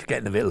false teeth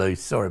getting a bit loose.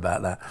 Sorry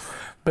about that.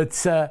 But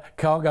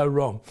can't go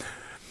wrong.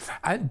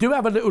 And do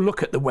have a little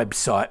look at the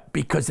website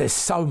because there's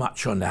so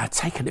much on there.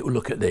 Take a little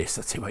look at this.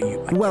 Let's see what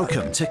you make.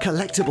 Welcome to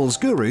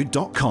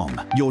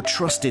collectablesguru.com, your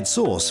trusted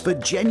source for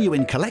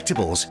genuine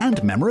collectibles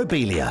and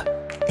memorabilia.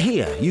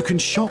 Here you can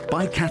shop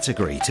by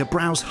category to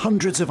browse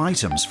hundreds of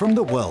items from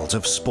the world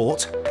of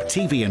sport,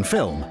 TV and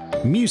film,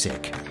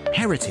 music,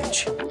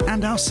 heritage,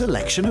 and our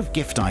selection of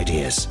gift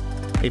ideas.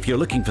 If you're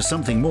looking for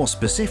something more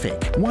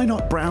specific, why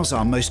not browse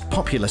our most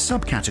popular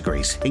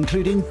subcategories,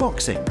 including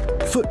boxing,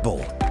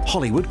 football,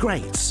 Hollywood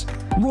greats,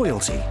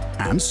 royalty,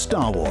 and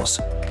Star Wars.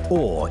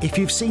 Or if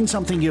you've seen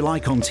something you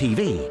like on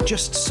TV,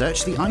 just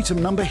search the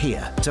item number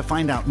here to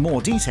find out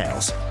more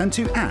details and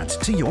to add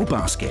to your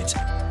basket.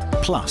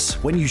 Plus,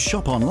 when you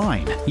shop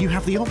online, you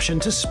have the option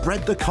to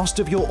spread the cost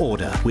of your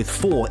order with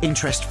 4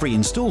 interest-free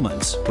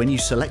installments when you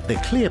select the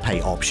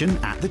ClearPay option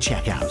at the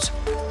checkout.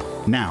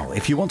 Now,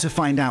 if you want to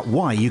find out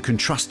why you can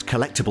trust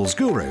Collectables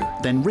Guru,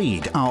 then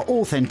read our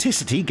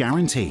authenticity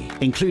guarantee,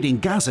 including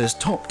Gazza's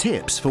top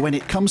tips for when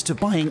it comes to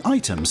buying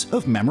items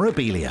of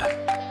memorabilia.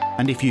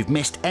 And if you've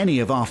missed any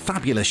of our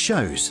fabulous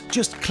shows,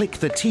 just click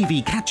the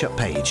TV catch-up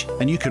page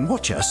and you can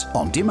watch us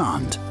on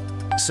demand.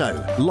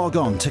 So, log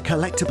on to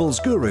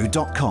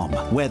collectablesguru.com,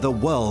 where the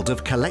world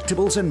of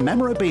collectibles and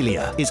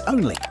memorabilia is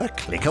only a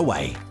click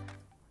away.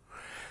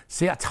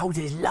 See, I told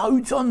you there's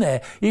loads on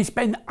there. You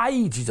spend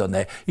ages on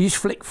there. You just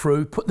flick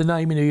through, put the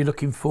name in who you're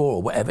looking for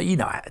or whatever. You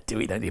know how to do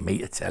it, don't need me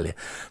to tell you.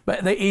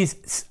 But it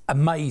is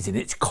amazing.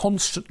 It's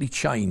constantly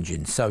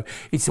changing. So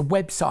it's a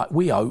website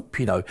we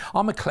hope, you know,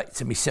 I'm a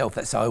collector myself.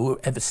 That's how I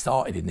ever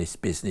started in this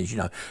business, you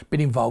know.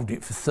 Been involved in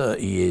it for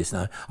 30 years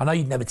now. I know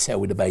you'd never tell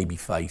with a baby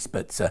face,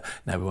 but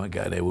no, we won't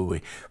go there, will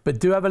we? But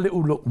do have a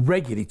little look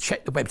regularly.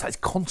 Check the website. It's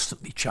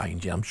constantly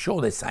changing. I'm sure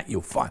there's that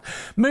you'll find.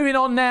 Moving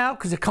on now,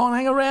 because I can't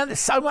hang around.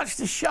 There's so much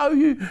to show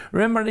you.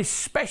 Remember this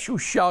special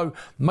show,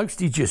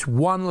 mostly just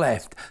one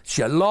left. It's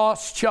your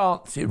last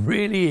chance, it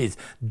really is.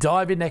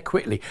 Dive in there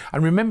quickly.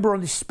 And remember,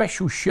 on this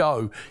special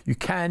show, you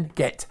can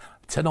get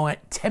tonight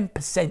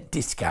 10%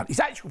 discount.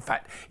 It's actual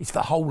fact, it's for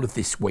the whole of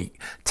this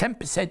week.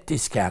 10%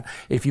 discount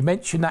if you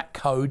mention that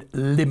code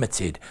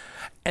LIMITED.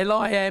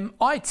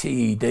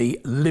 LIMITED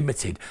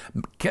limited.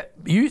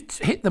 You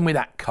hit them with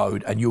that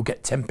code and you'll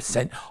get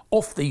 10%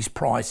 off these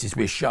prices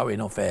we're showing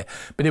off air.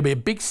 But it'll be a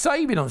big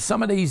saving on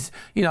some of these,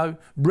 you know,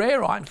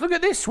 rare items. Look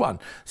at this one.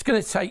 It's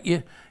going to take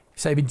you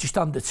saving just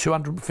under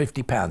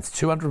 £250,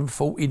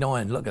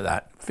 £249. Look at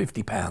that,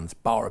 £50,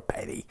 bar a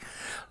penny.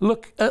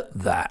 Look at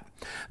that.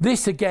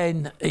 This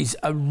again is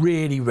a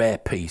really rare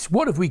piece.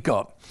 What have we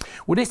got?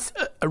 Well, this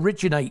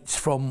originates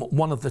from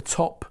one of the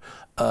top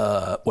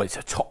well, it's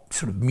a top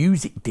sort of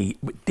music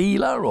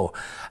dealer, or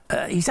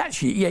he's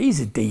actually, yeah, he's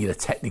a dealer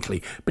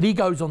technically, but he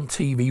goes on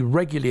TV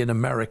regularly in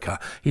America.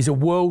 He's a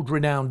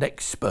world-renowned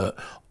expert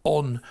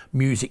on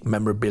music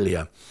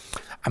memorabilia.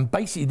 And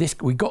basically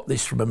we got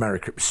this from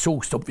America. It was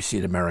sourced obviously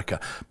in America,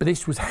 but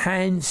this was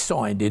hand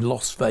signed in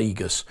Las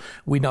Vegas.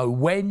 We know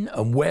when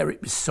and where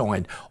it was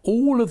signed.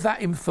 All of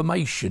that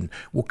information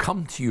will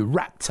come to you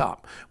wrapped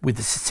up with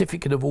the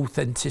certificate of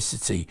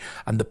authenticity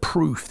and the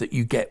proof that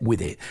you get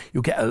with it.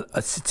 You'll get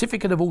a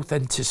certificate of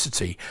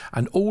authenticity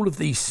and all of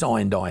these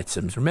signed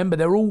items. Remember,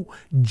 they're all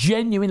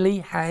genuinely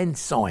hand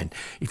signed.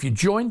 If you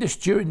joined us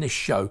during this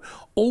show,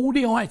 all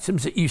the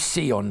items that you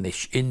see on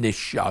this in this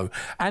show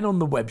and on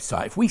the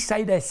website, if we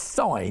say they're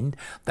signed,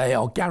 they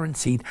are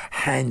guaranteed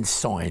hand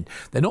signed.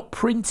 They're not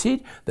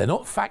printed, they're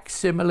not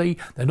facsimile,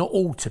 they're not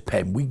alter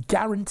pen. We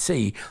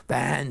guarantee they're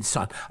hand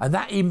signed, and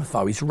that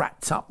info is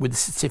wrapped up with the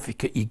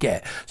certificate you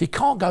get. So you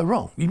can't go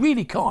wrong. You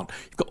really can't.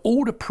 You've got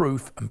all the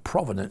proof and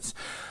provenance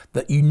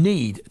that you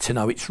need to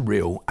know it's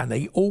real, and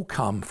they all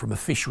come from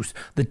officials.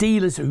 The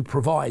dealers who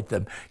provide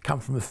them come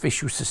from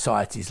official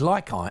societies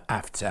like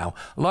AFTAL,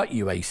 like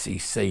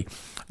UACC,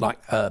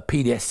 like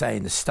PDSA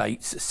in the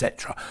States,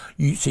 etc.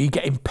 So you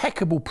get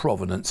impeccable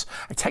provenance.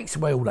 It takes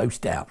away all those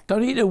doubts.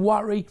 Don't need to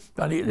worry,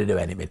 don't need to do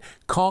anything.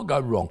 Can't go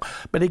wrong.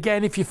 But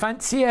again, if you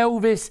fancy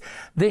Elvis,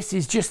 this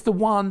is just the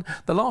one.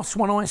 The last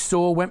one I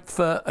saw went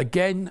for,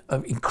 again,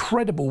 an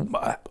incredible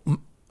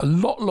A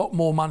lot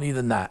more money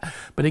than that.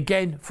 But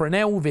again, for an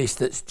Elvis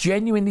that's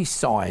genuinely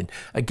signed,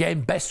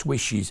 again, best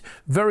wishes,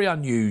 very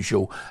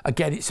unusual.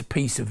 Again, it's a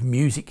piece of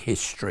music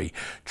history.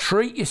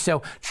 Treat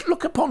yourself.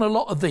 Look upon a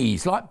lot of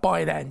these, like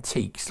buying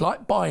antiques,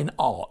 like buying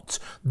art.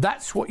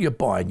 That's what you're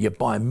buying. You're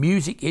buying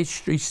music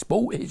history,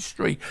 sport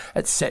history,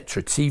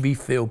 etc., TV,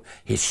 film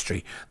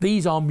history.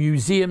 These are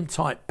museum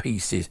type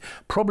pieces.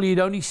 Probably you'd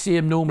only see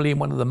them normally in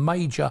one of the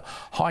major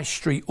high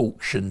street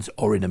auctions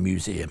or in a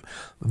museum.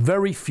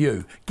 Very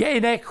few. Get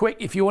in there quick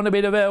if you want a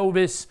bit of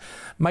Elvis.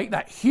 Make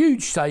that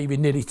huge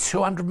saving, nearly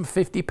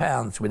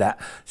 £250 with that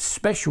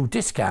special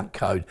discount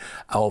code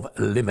of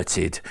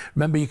limited.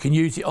 Remember, you can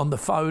use it on the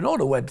phone or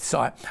the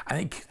website,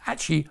 and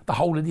actually the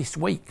whole of this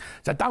week.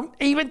 So don't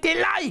even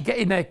delay. Get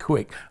in there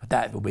quick.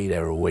 That will be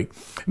there all week.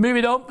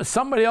 Moving on for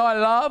somebody I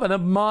love and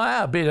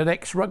admire, being an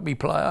ex-rugby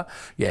player.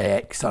 Yeah,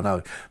 ex, I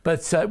know,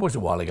 but it was a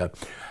while ago.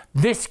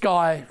 This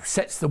guy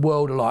sets the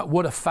world alight.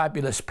 What a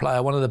fabulous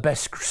player. One of the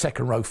best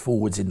second row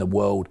forwards in the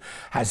world.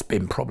 Has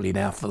been probably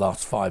now for the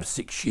last 5 or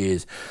 6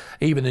 years.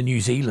 Even the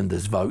New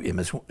Zealanders vote him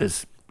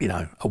as you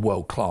know, a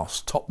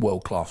world-class, top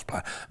world-class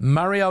player.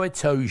 Mario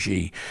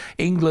Itoje,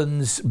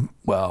 England's,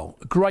 well,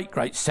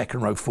 great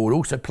second row forward.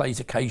 Also plays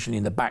occasionally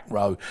in the back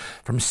row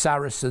from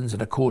Saracens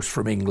and, of course,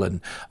 from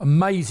England.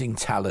 Amazing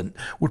talent.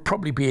 Would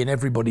probably be in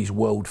everybody's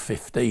World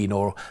 15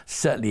 or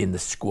certainly in the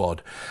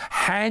squad.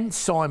 Hand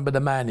signed by the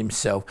man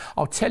himself.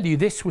 I'll tell you,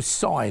 this was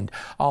signed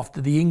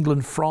after the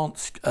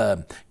England-France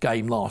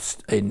game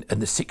last in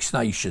the Six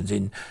Nations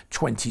in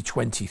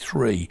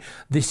 2023.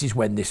 This is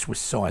when this was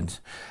signed.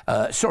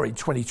 Sorry,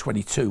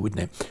 2022,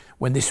 wouldn't it?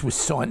 When this was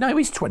signed. No,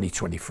 it's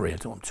 2023, I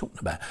don't know what I'm talking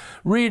about.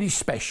 Really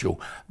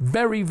special.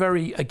 Very,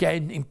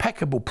 again,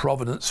 impeccable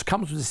provenance.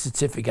 Comes with a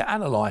certificate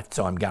and a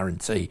lifetime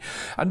guarantee.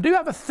 And do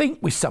have a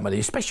think with some of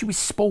these, especially with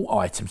sport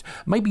items.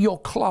 Maybe your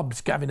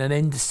club's having an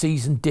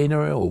end-of-season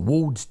dinner or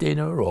awards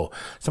dinner or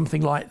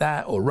something like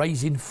that, or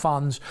raising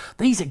funds.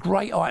 These are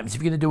great items.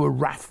 If you're going to do a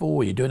raffle,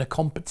 or you're doing a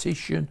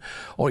competition,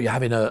 or you're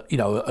having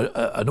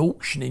an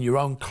auction in your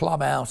own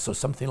clubhouse or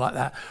something like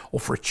that, or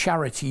for a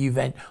charity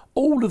event.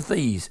 All of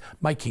these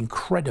make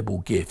incredible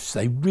gifts.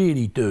 They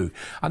really do.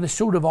 And the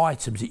sort of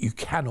items that you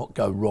cannot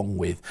go wrong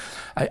with.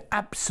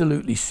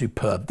 Absolutely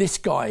superb. This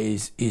guy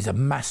is a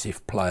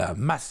massive player,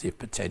 massive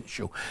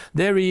potential.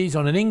 There he is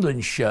on an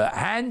England shirt,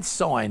 hand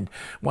signed,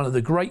 one of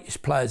the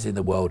greatest players in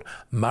the world,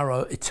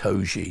 Mario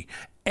Itoje.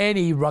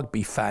 Any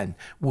rugby fan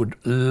would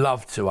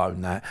love to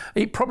own that.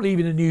 Probably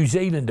even a New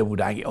Zealander would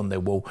hang it on their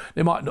wall.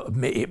 They might not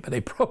admit it, but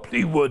they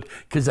probably would,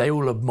 because they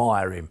all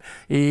admire him.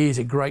 He is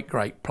a great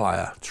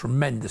player,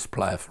 tremendous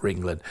player for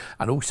England,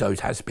 and also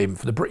has been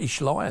for the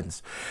British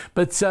Lions.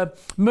 But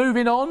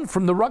moving on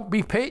from the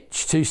rugby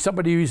pitch to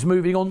somebody who's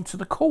moving on to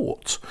the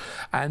court,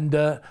 and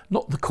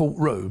not the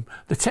courtroom,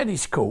 the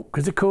tennis court,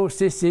 because of course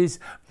this is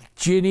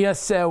Ginny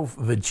herself,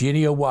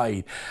 Virginia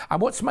Wade.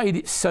 And what's made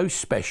it so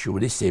special,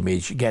 this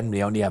image, again,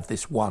 we only have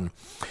this one.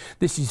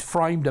 This is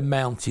framed and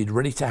mounted,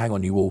 ready to hang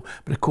on your wall.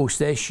 But of course,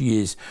 there she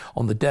is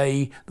on the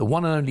day, the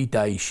one and only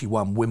day she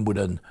won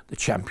Wimbledon, the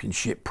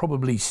championship,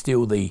 probably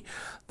still the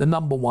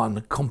number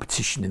one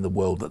competition in the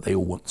world that they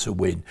all want to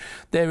win.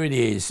 There it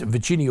is,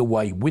 Virginia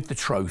Wade with the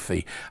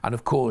trophy. And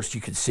of course,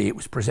 you can see it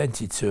was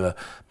presented to her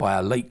by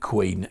our late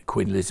Queen,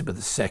 Queen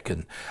Elizabeth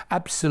II.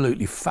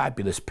 Absolutely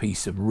fabulous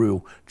piece of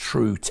real,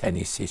 true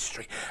tennis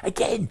history.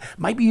 Again,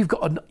 maybe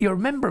you're a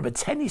member of a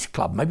tennis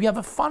club, maybe you have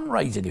a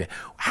fundraising event.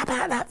 How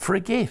about that for a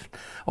gift?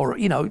 Or,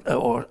 you know,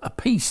 or a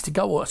piece to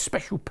go, or a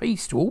special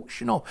piece to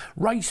auction off,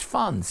 raise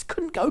funds.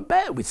 Couldn't go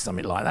better with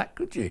something like that,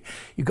 could you?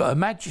 You've got Her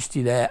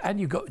Majesty there, and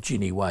you've got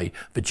Ginny Wade,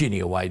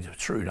 Virginia Wade,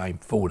 true name,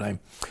 full name.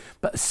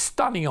 But a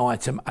stunning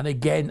item, and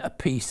again, a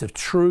piece of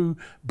true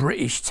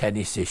British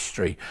tennis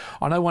history.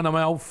 I know one of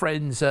my old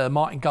friends,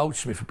 Martin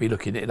Goldsmith, would be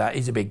looking at that.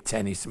 He's a big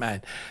tennis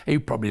man.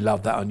 He'd probably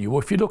love that on you. Well,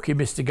 if you're looking,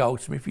 Mr.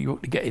 Goldsmith, you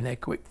ought to get in there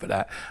quick for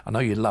that. I know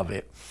you'd love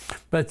it.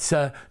 But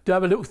do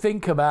have a little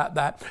think about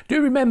that. Do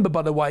remember,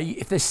 by the way,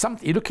 if there's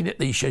something, you're looking at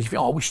these shows, you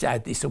think, oh, I wish they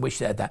had this, I wish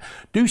they had that.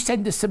 Do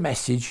send us a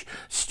message,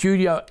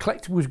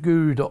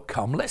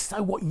 studio@collectablesguru.com. Let us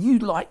know what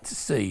you'd like to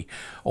see,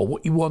 or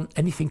what you want,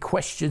 anything,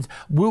 questions.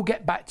 We'll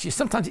get back to you.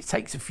 Sometimes it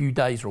takes a few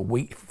days or a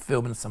week for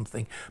filming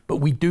something, but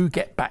we do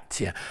get back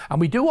to you. And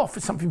we do offer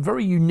something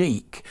very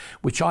unique,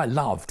 which I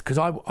loved, because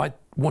I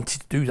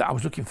wanted to do that. I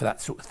was looking for that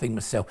sort of thing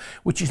myself,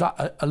 which is like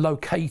a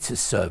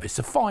locator's service,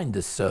 a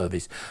finder's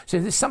service. So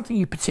if there's something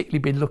you've particularly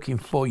been looking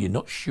for, you're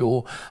not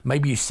sure,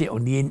 maybe you see it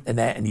on the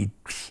internet and you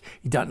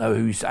don't know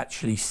who's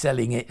actually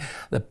selling it,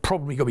 they're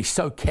probably going to be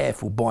so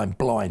careful buying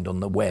blind on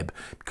the web,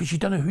 because you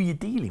don't know who you're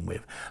dealing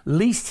with. At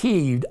least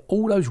here,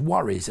 all those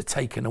worries are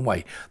taken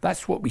away.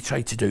 That's what we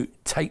try to do,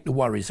 take the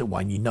worries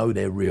away, and you know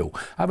they're real.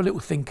 Have a little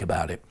think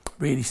about it.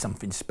 Really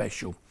something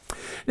special.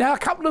 Now, a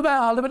couple of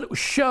our little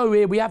show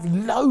here. We have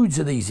loads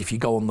of these if you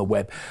go on the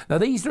web. Now,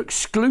 these are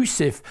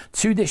exclusive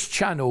to this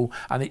channel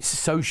and its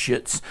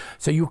associates.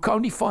 So you can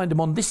only find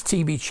them on this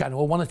TV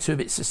channel or one or two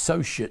of its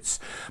associates.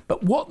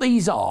 But what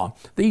these are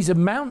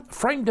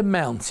framed and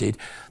mounted.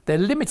 They're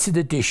limited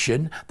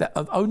edition. They're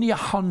of only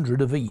 100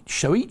 of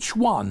each. So each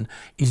one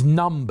is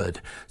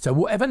numbered. So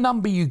whatever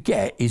number you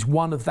get is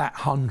one of that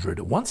 100.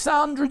 Once the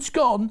 100's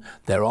gone,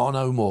 there are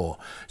no more.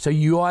 So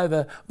you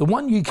either, the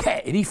one you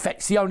get, in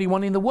effect's the only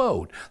one in the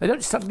world. They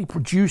don't suddenly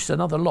produce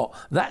another lot.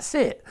 That's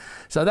it.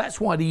 So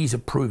that's why these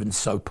have proven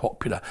so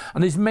popular.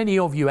 And there's many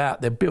of you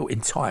out there built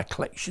entire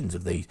collections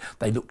of these.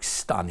 They look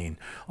stunning.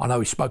 I know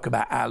we spoke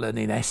about Alan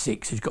in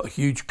Essex, who's got a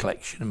huge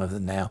collection of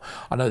them now.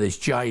 I know there's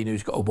Jane,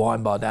 who's got a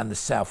wine bar down the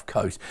south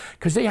coast,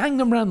 because they hang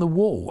them around the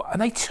wall and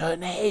they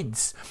turn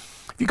heads.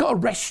 If you've got a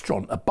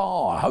restaurant, a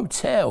bar, a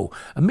hotel,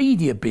 a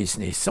media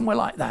business, somewhere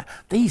like that,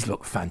 these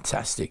look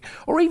fantastic.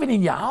 Or even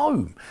in your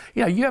home.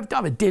 You know, you have to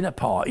have a dinner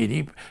party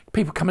and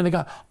people come in and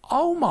go,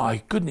 oh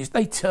my goodness,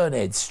 they turn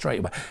heads straight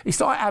away. It's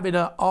like having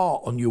an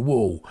art on your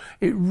wall.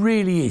 It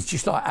really is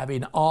just like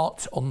having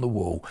art on the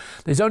wall.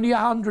 There's only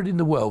 100 in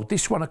the world.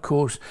 This one, of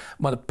course,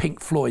 one of Pink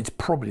Floyd's,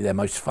 probably their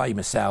most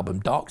famous album,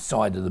 Dark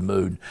Side of the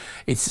Moon.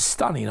 It's a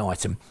stunning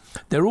item.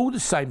 They're all the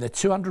same. They're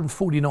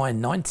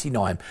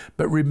 $249.99.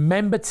 But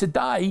remember,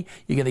 today,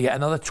 you're going to get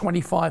another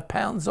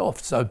 £25 off.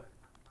 So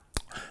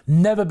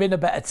never been a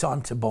better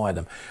time to buy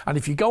them. And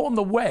if you go on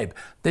the web,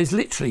 there's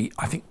literally,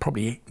 I think,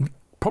 probably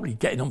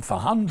getting on for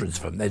hundreds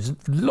of them. There's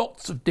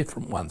lots of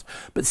different ones.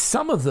 But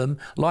some of them,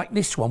 like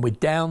this one, we're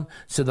down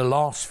to the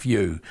last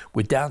few.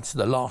 We're down to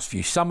the last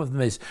few. Some of them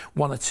there's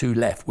one or two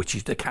left, which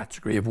is the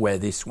category of where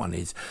this one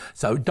is.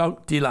 So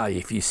don't delay.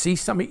 If you see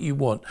something you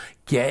want,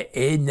 get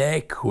in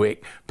there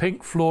quick.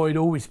 Pink Floyd,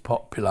 always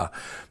popular.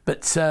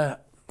 But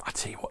I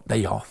tell you what,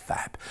 they are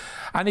fab.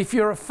 And if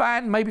you're a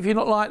fan, maybe if you're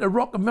not like the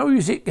rock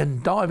music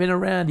and diving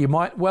around, you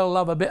might well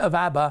love a bit of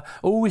ABBA.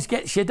 Always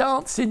gets you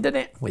dancing, doesn't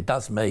it? Well, it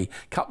does me.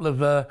 Couple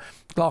of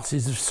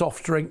glasses of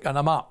soft drink and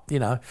I'm up, you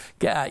know,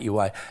 get out your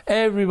way.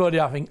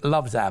 Everybody, I think,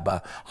 loves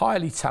ABBA.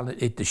 Highly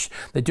talented.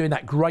 They're doing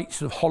that great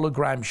sort of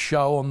hologram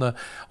show on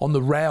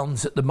the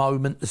rounds at the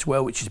moment as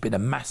well, which has been a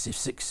massive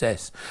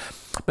success.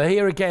 But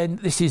here again,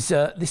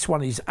 this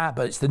one is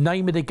ABBA. It's the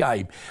name of the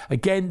game.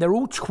 Again, they're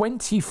all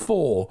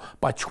 24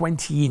 by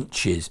 20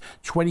 inches.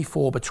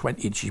 24 by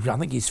 20 inches. I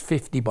think it's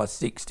 50 by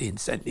 60 in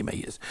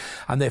centimetres.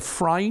 And they're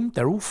framed.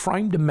 They're all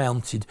framed and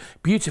mounted.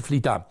 Beautifully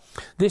done.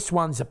 This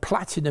one's a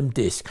platinum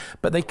disc,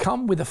 but they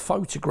come with a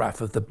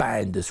photograph of the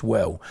band as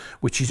well,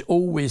 which is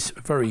always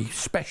very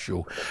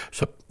special.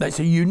 So it's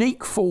a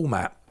unique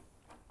format.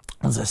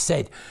 As I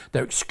said,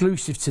 they're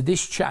exclusive to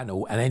this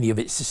channel and any of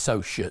its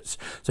associates.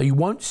 So you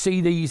won't see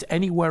these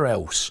anywhere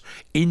else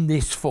in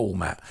this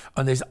format.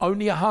 And there's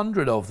only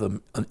 100 of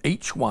them, and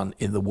each one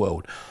in the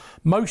world.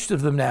 Most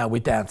of them now, we're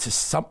down to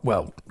some,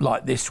 well,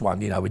 like this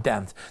one, you know, we're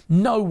down to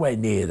nowhere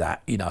near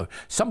that, you know.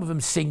 Some of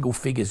them single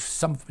figures,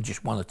 some of them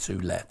just one or two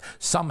left.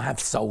 Some have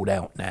sold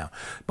out now.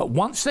 But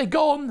once they're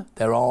gone,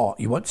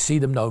 you won't see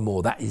them no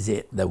more. That is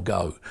it, they'll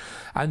go.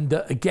 And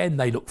again,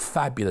 they look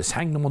fabulous.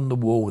 Hang them on the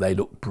wall, they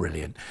look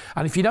brilliant.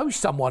 And if you know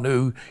someone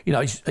who, you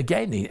know, is,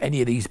 again, in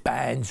any of these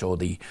bands or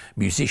the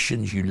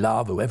musicians you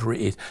love, whoever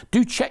it is,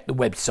 do check the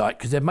website,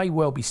 because there may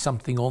well be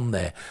something on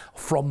there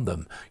from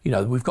them. You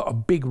know, we've got a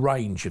big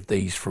range of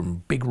these,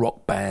 from big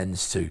rock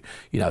bands to,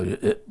 you know,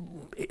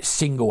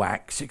 single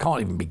acts. You can't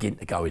even begin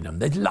to go in them.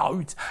 There's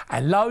loads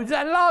and loads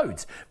and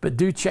loads, but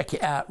do check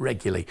it out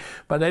regularly.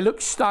 But they look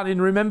stunning.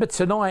 Remember,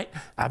 tonight,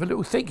 have a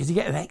little think, because you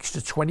get an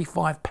extra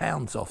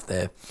 £25 off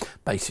there,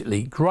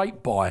 basically.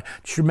 Great buy.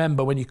 Just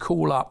remember, when you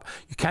call up,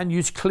 you can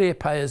use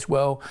ClearPay as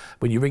well.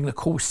 When you ring the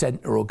call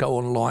centre or go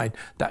online,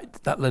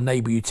 that'll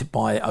enable you to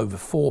buy it over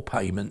 4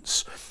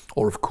 payments.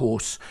 Or, of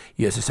course,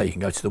 as I say, you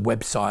can go to the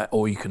website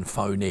or you can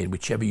phone in,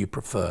 whichever you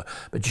prefer.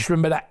 But just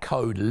remember that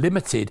code,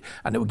 limited,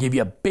 and it will give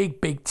you a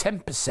big, big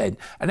 10%,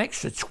 an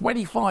extra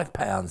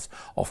 £25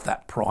 off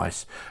that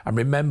price. And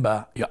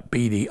remember, you'll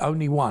be the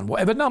only one.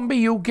 Whatever number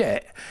you'll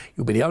get,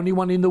 you'll be the only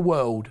one in the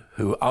world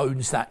who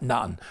owns that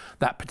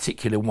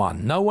particular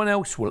one. No one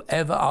else will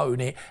ever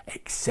own it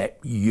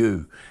except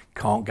you.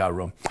 Can't go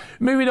wrong.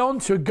 Moving on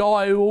to a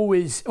guy who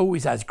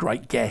always has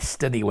great guests,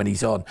 doesn't he, when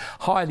he's on?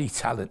 Highly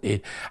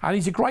talented, and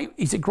he's a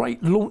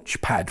great launch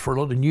pad for a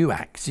lot of new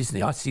acts, isn't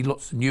he? I see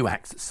lots of new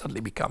acts that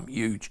suddenly become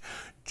huge.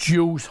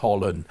 Jules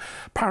Holland,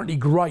 apparently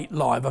great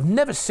live. I've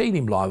never seen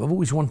him live. I've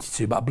always wanted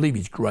to, but I believe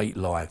he's great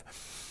live.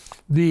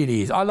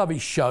 Really is. I love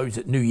his shows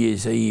at New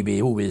Year's Eve.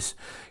 He always,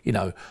 you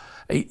know,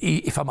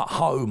 if I'm at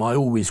home, I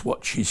always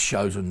watch his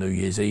shows on New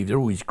Year's Eve. They're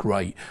always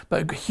great,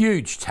 but a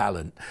huge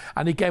talent.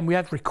 And again, we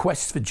had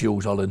requests for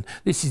Jules Holland.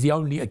 This is the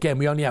only, again,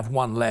 we only have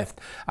one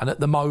left. And at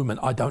the moment,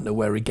 I don't know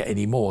where we get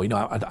any more. You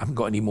know, I haven't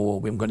got any more.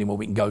 We haven't got any more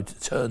we can go to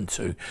turn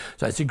to.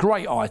 So it's a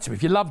great item.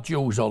 If you love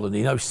Jules Holland,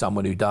 you know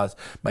someone who does,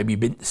 maybe you've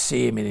been to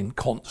see him in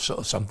concert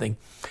or something,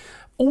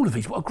 All of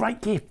these, what a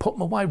great gift. Put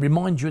them away,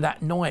 remind you of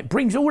that night.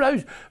 Brings all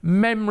those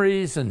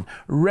memories and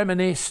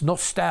reminisce,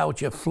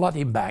 nostalgia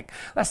flooding back.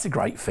 That's the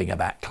great thing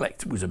about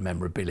collectibles and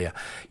memorabilia.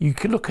 You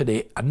can look at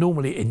it and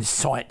normally it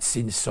incites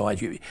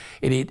inside you.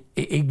 It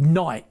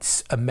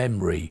ignites a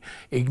memory,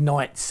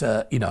 ignites,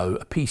 you know,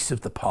 a piece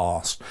of the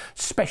past,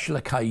 special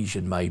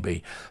occasion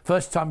maybe.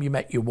 First time you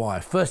met your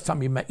wife, first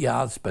time you met your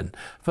husband,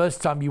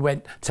 first time you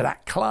went to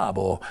that club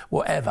or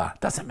whatever.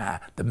 Doesn't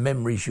matter, the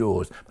memory's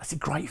yours. That's the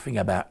great thing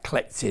about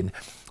collecting.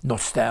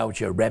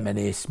 Nostalgia,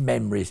 reminisce,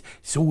 memories,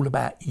 it's all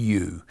about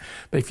you.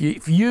 But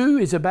if you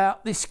is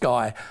about this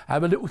guy,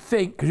 have a little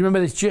think, because remember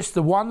there's just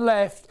the one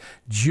left,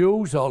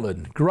 Jools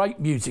Holland, great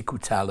musical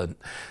talent.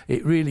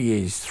 It really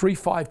is.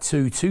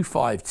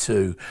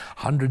 352-252,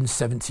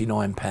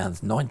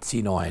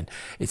 £179.99.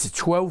 It's a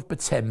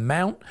 12x10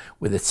 mount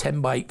with a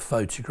 10x8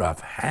 photograph,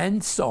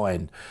 hand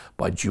signed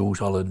by Jools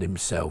Holland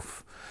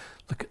himself.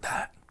 Look at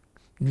that.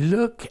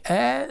 Look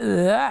at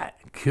that.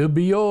 Could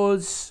be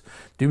yours.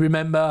 Do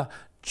remember,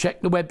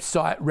 check the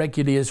website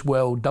regularly as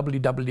well,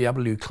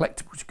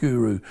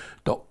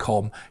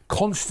 www.collectablesguru.com,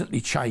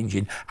 constantly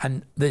changing,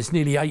 and there's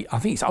nearly I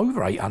think it's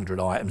over 800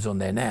 items on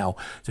there now,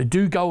 so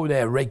do go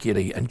there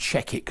regularly and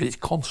check it because it's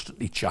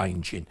constantly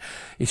changing.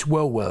 It's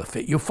well worth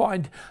it. You'll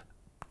find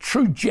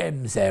true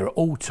gems there at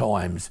all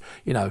times.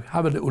 You know,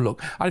 have a little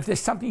look. And if there's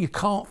something you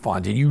can't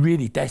find and you're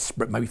really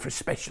desperate, maybe for a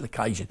special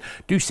occasion,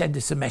 do send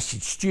us a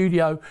message,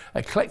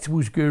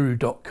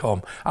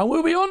 studio@collectablesguru.com, and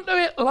we'll be onto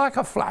it like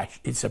a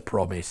flash. It's a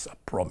promise, I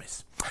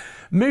promise.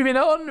 Moving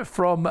on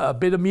from a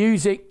bit of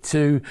music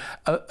to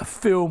a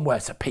film where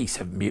it's a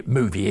piece of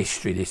movie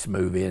history, this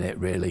movie, isn't it,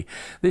 really?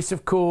 This,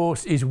 of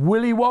course, is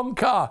Willy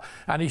Wonka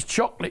and his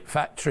chocolate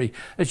factory.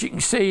 As you can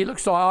see, it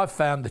looks like I've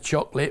found the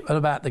chocolate and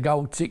about the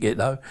gold ticket,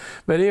 though.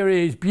 But here it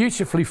is,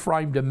 beautifully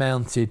framed and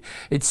mounted.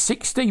 It's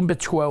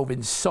 16x12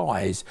 in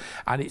size,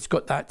 and it's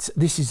got that,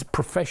 this is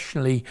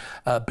professionally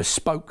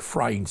bespoke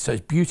frame, so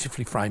it's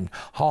beautifully framed,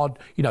 hard,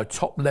 you know,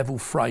 top-level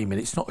frame, and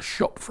it's not a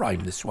shop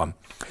frame, this one.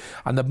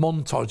 And the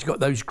montage, you've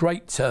got those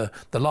great, the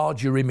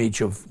larger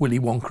image of Willy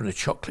Wonka and the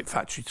Chocolate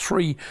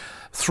Factory,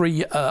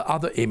 three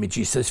other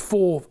images. There's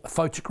 4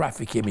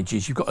 photographic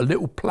images. You've got a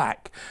little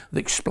plaque that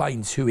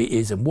explains who it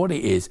is and what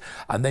it is,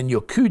 and then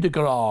your coup de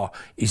grace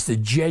is the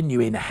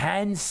genuine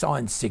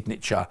hand-signed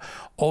signature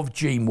of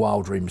Gene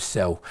Wilder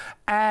himself.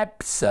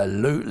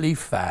 Absolutely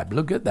fab.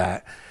 Look at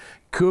that.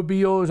 Could be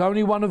yours,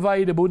 only one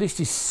available.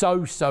 This is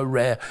so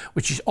rare,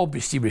 which is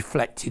obviously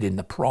reflected in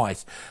the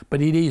price,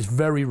 but it is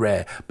very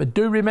rare. But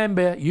do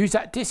remember, use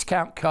that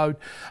discount code,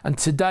 and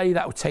today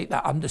that will take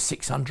that under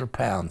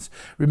 £600.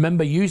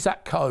 Remember, use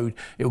that code,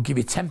 it will give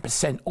you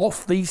 10%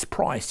 off these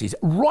prices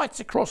right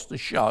across the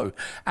show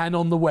and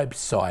on the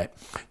website.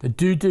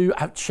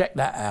 Check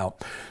that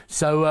out.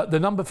 So the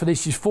number for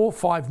this is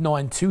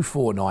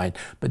 459249,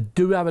 but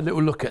do have a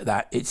little look at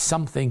that. It's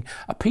something,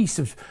 a piece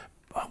of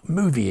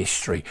movie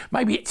history.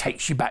 Maybe it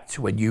takes you back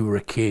to when you were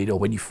a kid, or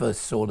when you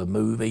first saw the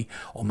movie,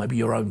 or maybe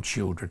your own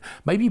children.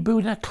 Maybe you're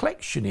building a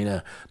collection in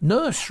a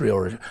nursery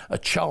or a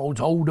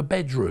child's older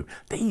bedroom.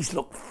 These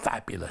look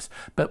fabulous.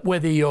 But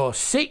whether you're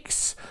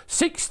 6,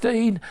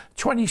 16,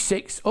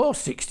 26 or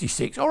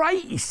 66 or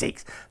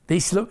 86,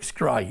 this looks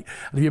great.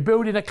 And if you're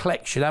building a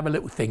collection, have a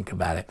little think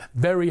about it.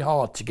 Very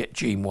hard to get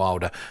Gene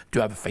Wilder.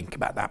 Do have a think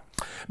about that.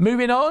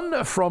 Moving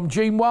on from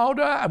Gene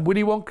Wilder and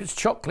Willy Wonka's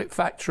Chocolate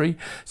Factory.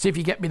 See if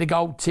you get me the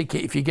gold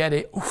ticket. If you get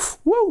it, oof,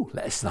 woo,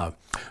 let us know.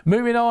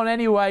 Moving on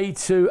anyway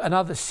to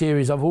another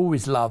series I've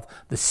always loved,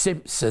 The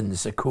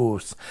Simpsons, of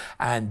course,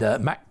 and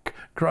Matt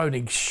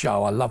Groening's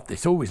show. I love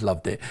this, always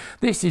loved it.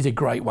 This is a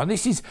great one.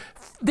 This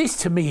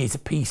to me is a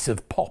piece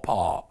of pop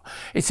art.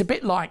 It's a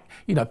bit like,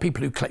 you know,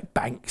 people who collect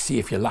Banksy,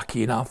 if you're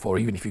lucky enough, or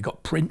even if you've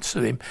got prints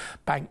of him,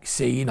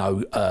 Banksy, you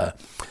know,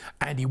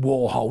 Andy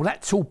Warhol,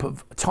 that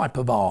type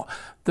of art.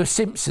 The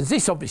Simpsons,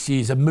 this obviously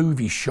is a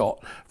movie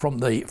shot from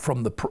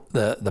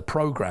the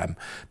programme,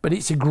 but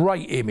it's a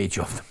great image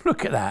of them.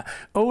 Look at that.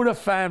 All the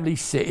family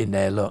sitting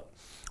there, look,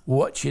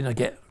 watching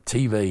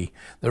TV.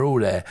 They're all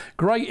there.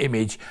 Great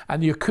image.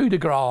 And your coup de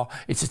grace,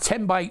 it's a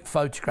 10x8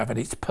 photograph, and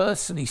it's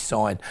personally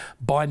signed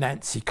by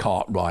Nancy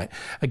Cartwright.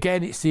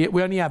 Again,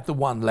 we only have the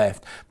one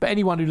left, but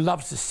anyone who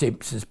loves The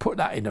Simpsons, put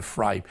that in a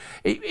frame.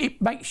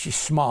 It makes you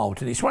smile,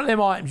 and it's one of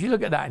them items, you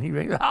look at that and you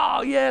think,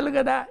 oh yeah, look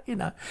at that, you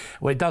know.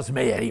 Well, it does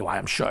me anyway.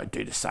 I'm sure it'd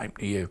do the same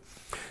to you.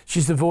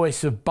 She's the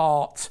voice of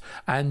Bart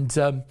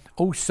and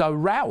also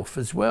Ralph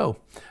as well.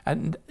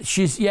 And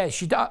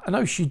I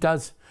know she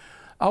does.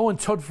 Oh, and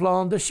Todd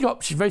Flanders,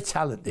 she's very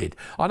talented.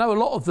 I know a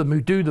lot of them who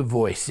do the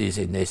voices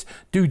in this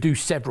do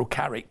several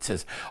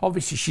characters.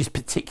 Obviously, she's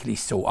particularly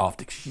sought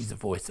after because she's the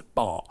voice of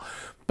Bart.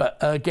 But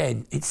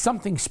again, it's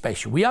something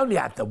special. We only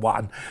had the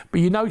one, but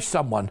you know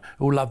someone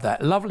who'll love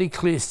that. Lovely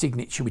clear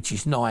signature, which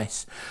is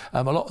nice.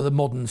 A lot of the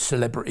modern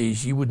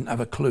celebrities, you wouldn't have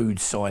a clue who'd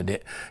signed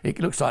it. It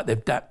looks like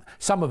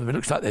some of them, it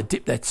looks like they've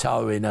dipped their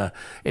toe in an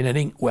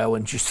inkwell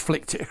and just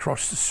flicked it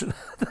across the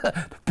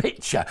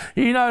picture.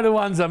 You know the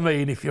ones I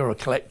mean if you're a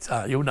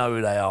collector. You'll know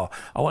who they are.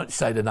 I won't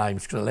say the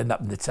names because I'll end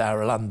up in the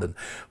Tower of London.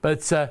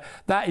 But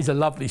that is a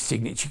lovely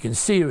signature. You can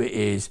see who it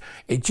is.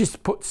 It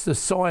just puts the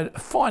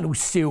final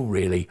seal,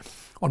 really,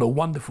 on a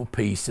wonderful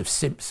piece of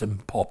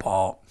Simpson pop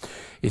art.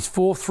 It's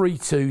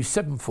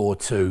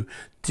 432742.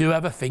 Do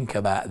have a think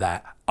about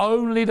that.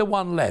 Only the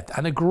one left,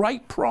 and a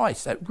great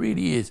price. That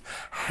really is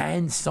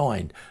hand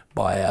signed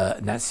by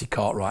Nancy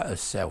Cartwright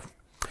herself.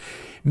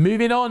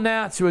 Moving on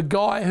now to a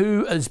guy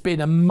who has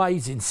been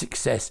amazing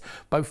success,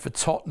 both for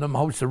Tottenham,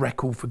 holds the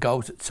record for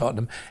goals at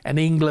Tottenham, and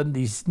England.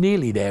 He's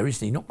nearly there,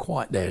 isn't he? Not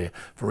quite there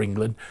for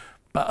England,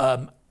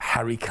 but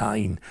Harry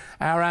Kane,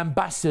 our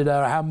ambassador,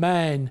 our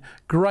man,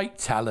 great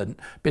talent,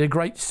 been a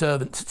great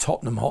servant to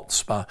Tottenham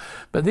Hotspur.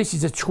 But this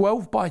is a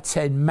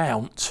 12x10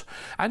 mount,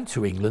 and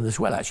to England as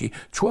well, actually.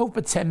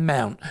 12x10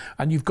 mount,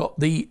 and you've got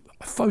the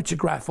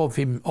photograph of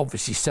him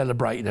obviously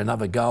celebrating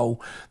another goal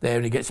there,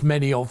 and he gets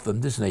many of them,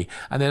 doesn't he?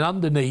 And then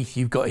underneath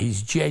you've got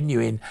his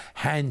genuine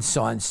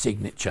hand-signed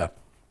signature.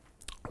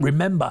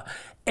 Remember,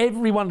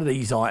 every one of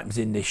these items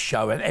in this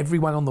show and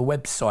everyone on the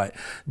website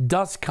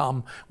does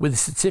come with a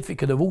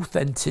certificate of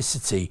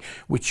authenticity,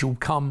 which will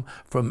come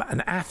from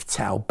an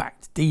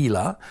AFTAL-backed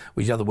dealer,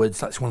 which in other words,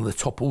 that's one of the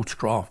top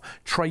autograph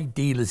trade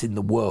dealers in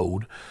the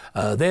world.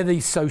 They're the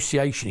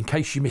association, in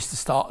case you missed the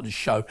start of the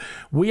show.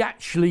 We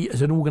actually,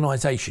 as an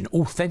organisation,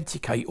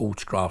 authenticate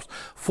autographs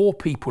for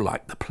people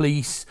like the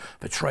police,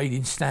 for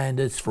trading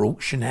standards, for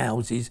auction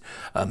houses,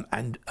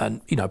 and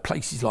you know,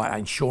 places like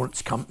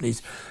insurance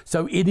companies.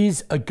 So it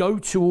is a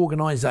go-to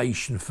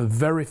organisation for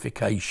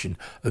verification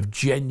of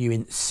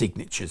genuine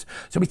signatures.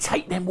 So we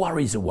take them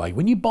worries away.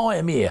 When you buy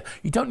them here,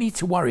 you don't need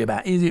to worry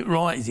about, is it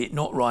right, is it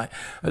not right?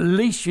 At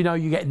least you know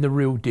you're getting the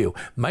real deal.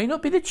 May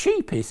not be the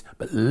cheapest,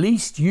 but at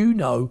least you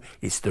know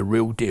it's the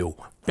real deal.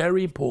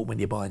 Very important when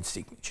you're buying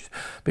signatures.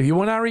 But if you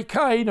want Harry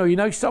Kane, or you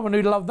know someone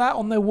who'd love that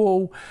on their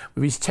wall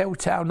with his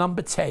telltale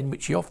number 10,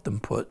 which he often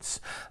puts,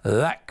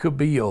 that could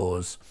be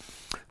yours.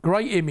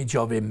 Great image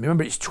of him.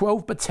 Remember, it's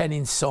 12x10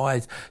 in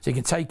size, so you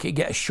can take it,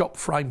 get a shop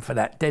frame for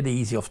that, dead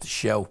easy off the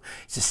shelf.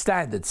 It's a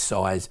standard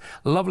size,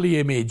 lovely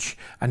image,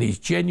 and his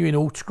genuine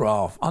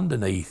autograph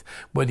underneath,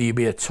 whether you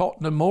be a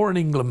Tottenham or an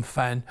England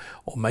fan,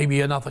 or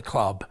maybe another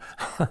club.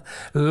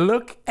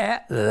 Look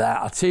at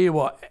that. I'll tell you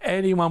what,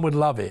 anyone would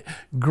love it.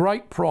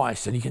 Great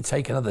price, and you can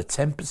take another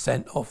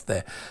 10% off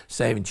there,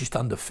 saving just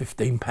under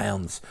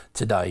 £15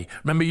 today.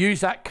 Remember, use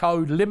that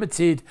code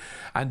LIMITED,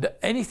 and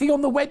anything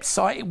on the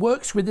website it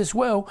works with as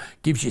well,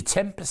 gives you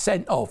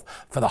 10% off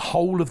for the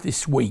whole of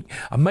this week.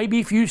 And maybe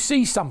if you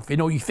see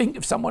something, or you think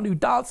of someone who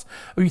does,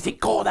 or you think,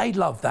 God, they'd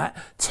love that,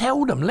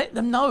 tell them, let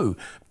them know.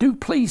 Do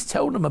please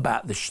tell them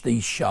about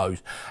these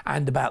shows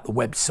and about the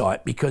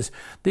website, because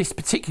this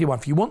particular one,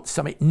 if you want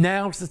something,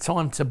 now's the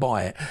time to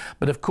buy it.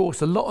 But of course,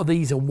 a lot of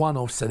these are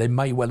one-offs, so they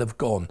may well have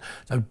gone.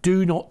 So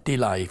do not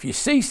delay. If you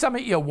see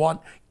something you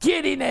want,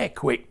 get in there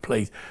quick,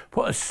 please.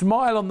 Put a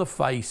smile on the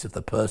face of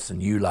the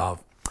person you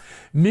love.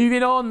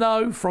 Moving on,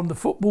 though, from the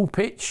football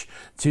pitch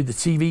to the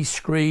TV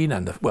screen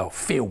and the, well,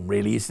 film,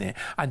 really, isn't it?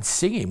 And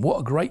singing. What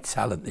a great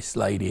talent this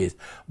lady is.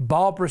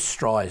 Barbara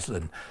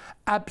Streisand.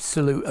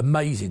 Absolute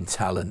amazing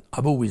talent.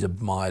 I've always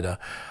admired her.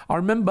 I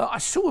remember I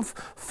sort of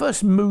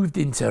first moved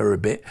into her a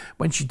bit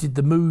when she did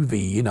the movie,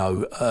 you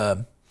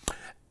know,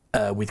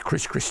 with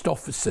Chris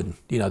Christopherson,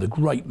 you know, the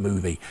great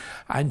movie.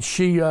 And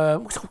she,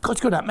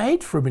 God's got out my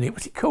head for a minute.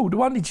 What's it called? The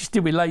one he just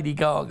did with Lady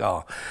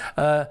Gaga.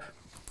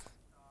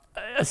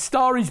 A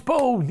Star is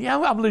Born. Yeah,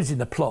 I'm losing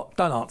the plot.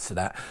 Don't answer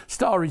that.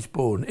 Star is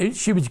Born.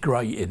 She was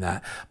great in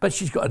that. But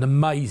she's got an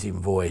amazing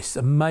voice,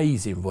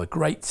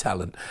 great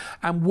talent,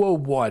 and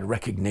worldwide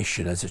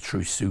recognition as a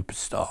true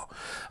superstar.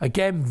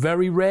 Again,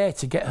 very rare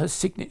to get her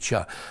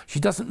signature. She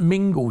doesn't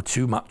mingle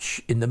too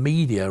much in the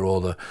media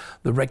or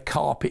the red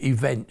carpet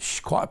events. She's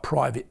quite a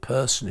private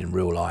person in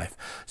real life.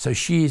 So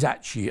she is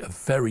actually a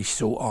very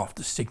sought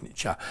after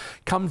signature.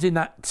 Comes in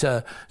that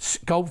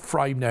gold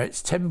frame there.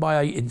 It's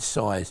 10x8 in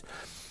size,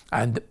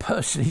 and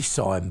personally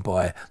signed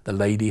by the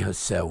lady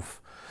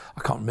herself.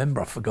 I can't remember,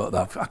 I forgot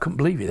that. I couldn't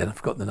believe it then, I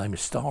forgot the name of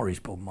Star is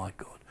Born, my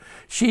God.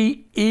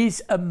 She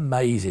is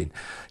amazing.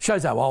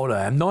 Shows how old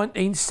I am.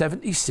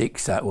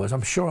 1976 that was.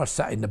 I'm sure I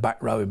sat in the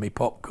back row with me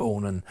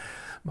popcorn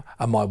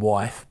and my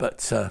wife,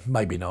 but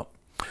maybe not.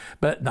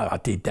 But no, I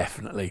did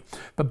definitely.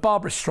 But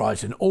Barbara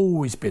Streisand,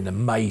 always been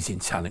amazing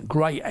talent,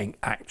 great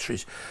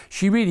actress.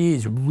 She really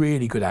is a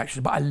really good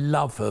actress, but I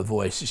love her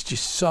voice. It's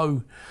just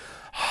so,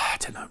 I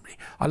don't know,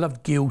 I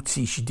love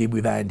Guilty, she did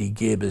with Andy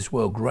Gibb as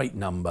well, great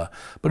number,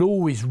 but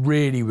always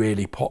really,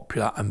 really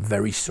popular and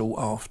very sought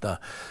after.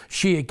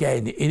 She,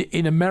 again,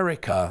 in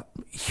America,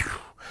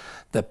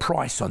 the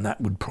price on that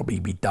would probably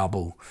be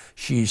double.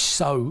 She is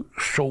so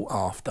sought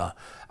after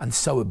and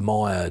so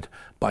admired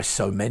by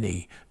so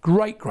many.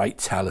 Great, great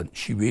talent,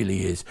 she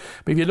really is.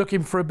 But if you're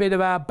looking for a bit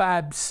of our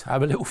Babs,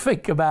 have a little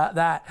think about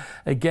that.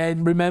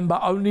 Again, remember,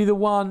 only the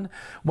one.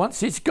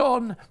 Once it's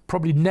gone,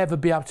 probably never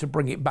be able to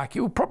bring it back.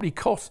 It will probably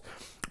cost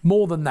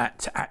more than that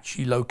to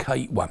actually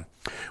locate one.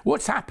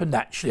 What's happened,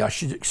 actually, I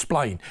should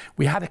explain.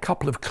 We had a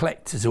couple of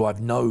collectors who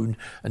I've known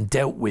and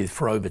dealt with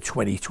for over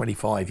 20,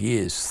 25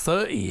 years,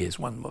 30 years,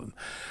 one of them.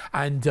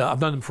 And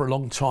I've known them for a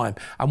long time.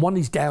 And one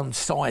is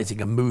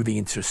downsizing and moving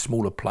into a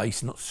smaller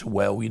place, not so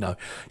well, you know.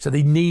 So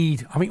they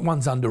need, I think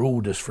one's under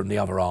orders from the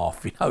other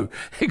half, you know.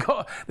 They've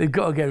got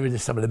to get rid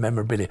of some of the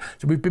memorabilia.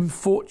 So we've been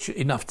fortunate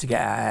enough to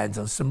get our hands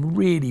on some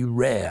really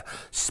rare,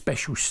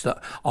 special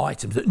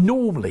items that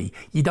normally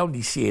you'd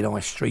only see in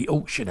high street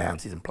auction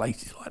houses and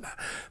places like that.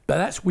 But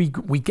that's, we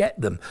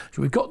get them.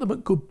 So we've got them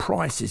at good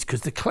prices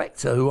because the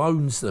collector who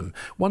owns them,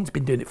 one's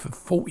been doing it for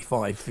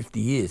 45, 50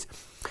 years.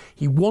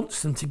 He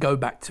wants them to go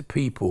back to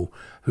people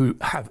who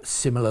have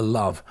similar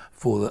love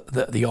for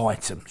the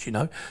items, you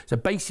know. So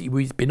basically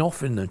we've been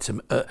offering them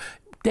to,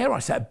 dare I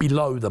say,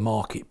 below the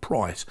market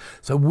price.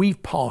 So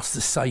we've passed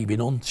the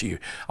saving on to you.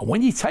 And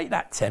when you take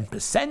that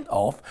 10%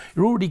 off,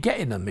 you're already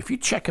getting them. If you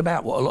check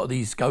about what a lot of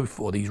these go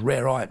for, these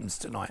rare items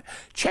tonight,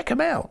 check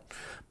them out.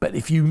 But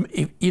if you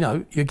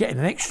know, you're getting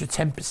an extra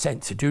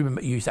 10% to do,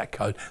 remember, use that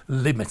code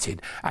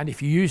limited. And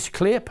if you use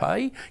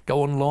ClearPay,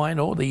 go online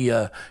or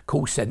the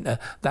call centre,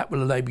 that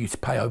will enable you to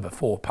pay over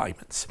 4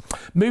 payments.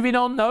 Moving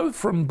on, though,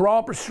 from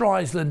Barbara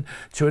Streisand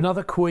to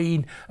another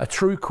queen, a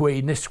true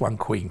queen, this one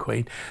queen.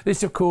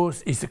 This, of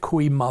course, is the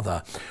Queen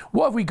Mother.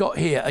 What have we got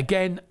here?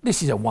 Again,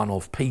 this is a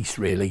one-off piece,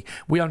 really.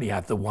 We only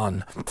have the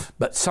one,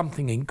 but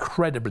something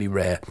incredibly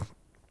rare.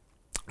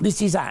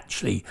 This is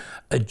actually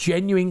a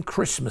genuine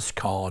Christmas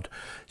card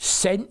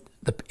sent.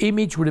 The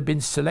image would have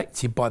been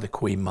selected by the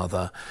Queen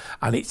Mother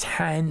and it's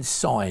hand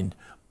signed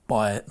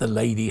by the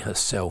lady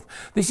herself.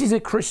 This is a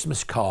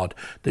Christmas card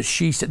that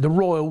she said, the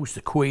royals,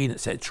 the Queen,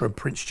 etc., and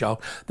Prince Charles,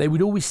 they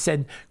would always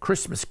send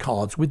Christmas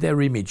cards with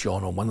their image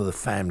on, or one of the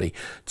family,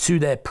 to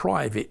their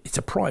private, it's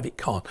a private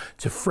card,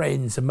 to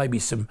friends and maybe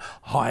some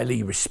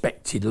highly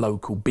respected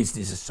local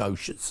business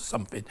associates or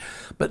something.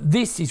 But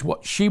this is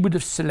what she would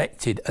have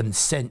selected and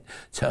sent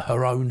to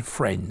her own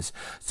friends.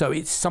 So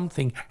it's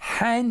something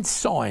hand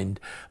signed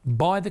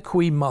by the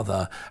Queen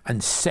Mother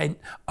and sent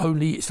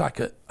only, it's like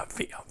a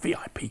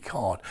VIP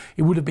card.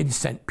 It would have been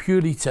sent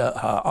purely to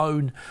her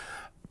own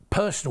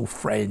personal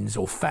friends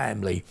or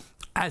family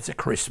as a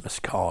Christmas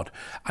card,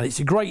 and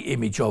it's a great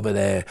image over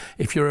there.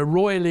 If you're a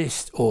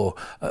royalist or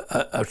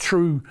a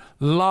true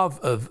love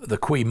of the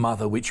Queen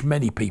Mother, which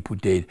many people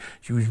did,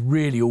 she was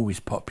really always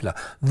popular.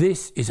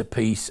 This is a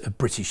piece of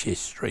British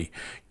history.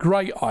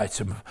 Great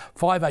item,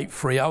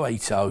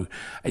 583080.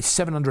 It's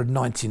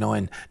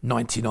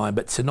 $799.99,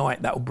 but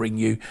tonight that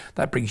brings you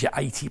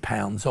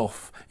 £80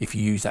 off if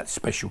you use that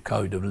special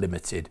code of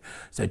limited.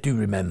 So do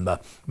remember,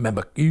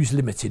 use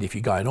limited if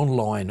you're going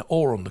online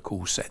or on the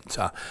call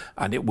centre,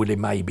 and it will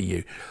enable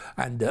you.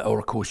 And or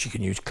of course you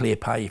can use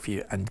ClearPay if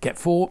you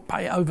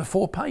pay it over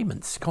 4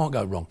 payments. Can't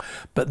go wrong.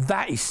 But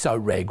that is so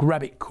rare.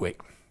 Grab it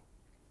quick.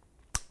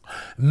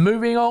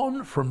 Moving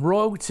on from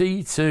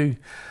royalty to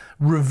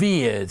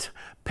revered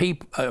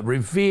people,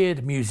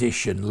 revered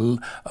musician,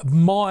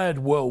 admired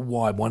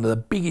worldwide, one of the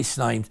biggest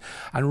names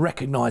and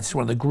recognised as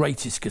one of the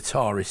greatest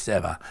guitarists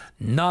ever,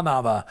 none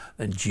other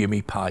than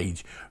Jimmy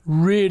Page.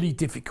 Really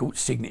difficult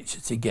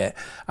signature to get,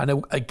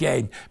 and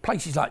again,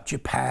 places like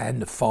Japan,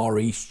 the Far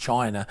East,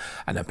 China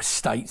and the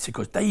States,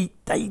 because they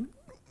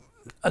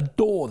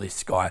adore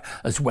this guy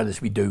as well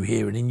as we do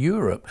here and in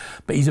Europe.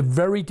 But he's a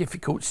very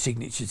difficult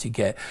signature to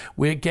get.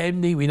 We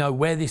know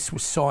where this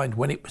was signed,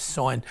 when it was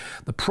signed.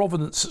 The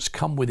provenance that's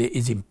come with it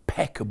is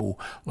impeccable,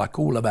 like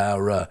all of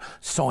our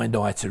signed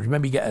items.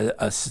 Remember, you get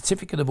a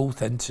certificate of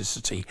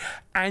authenticity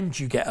and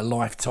you get a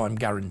lifetime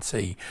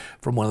guarantee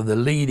from one of the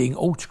leading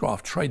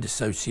autograph trade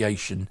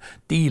association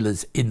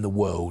dealers in the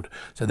world.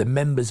 So the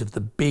members of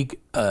the big,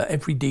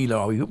 every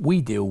dealer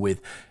we deal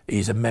with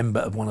is a member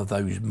of one of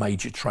those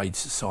major trade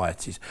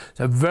societies.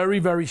 So very,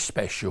 very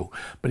special.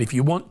 But if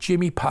you want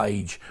Jimmy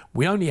Page,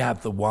 we only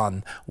have the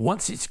one.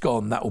 Once it's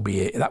gone, that will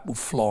be it. That will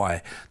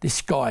fly. This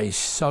guy is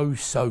so,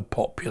 so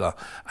popular,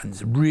 and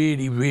it's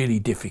really, really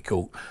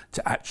difficult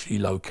to actually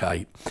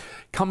locate.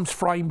 Comes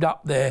framed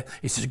up there.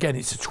 It's a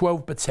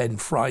 12x10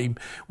 frame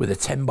with a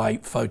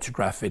 10x8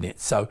 photograph in it.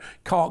 So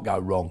can't go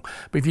wrong.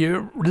 But if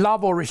you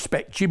love or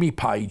respect Jimmy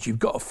Page, you've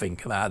got to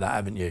think about that,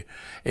 haven't you?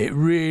 It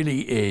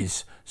really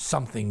is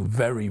something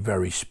very,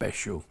 very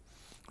special.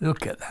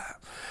 Look at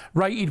that.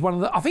 Rated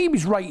I think he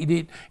was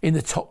rated in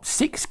the top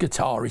 6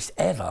 guitarists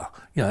ever.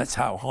 You know, that's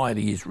how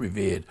highly he is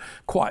revered.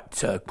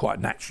 Quite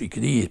naturally,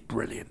 because he is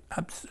brilliant,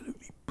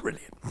 absolutely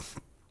brilliant.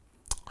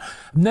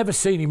 I've never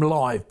seen him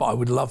live, but I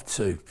would love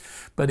to.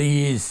 But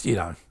he is, you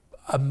know,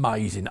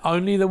 amazing.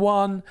 Only the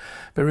one.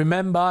 But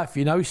remember, if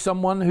you know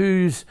someone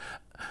who's,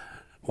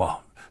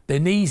 well, their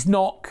knees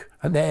knock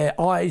and their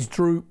eyes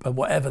droop and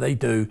whatever they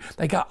do,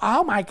 they go,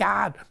 oh my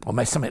God,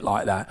 or something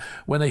like that.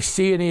 When they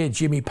see and hear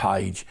Jimmy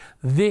Page,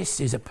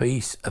 this is a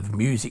piece of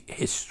music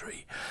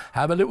history.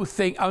 Have a little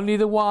think, only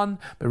the one,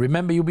 but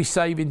remember you'll be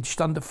saving just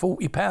under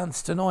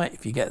 £40 tonight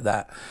if you get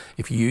that,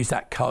 if you use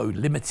that code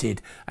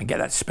limited and get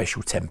that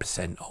special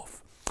 10%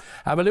 off.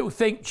 Have a little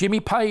think, Jimmy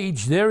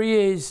Page, there he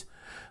is.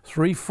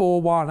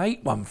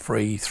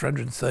 341813,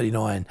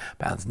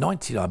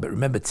 £339.99. But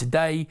remember,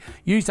 today,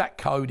 use that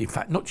code, in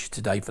fact, not just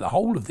today, for the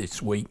whole of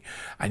this week,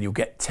 and you'll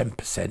get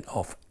 10%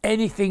 off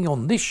anything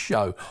on this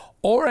show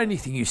or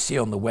anything you see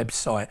on the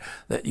website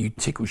that you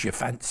tickles your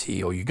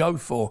fancy or you go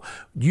for.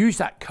 Use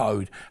that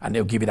code and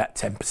they'll give you that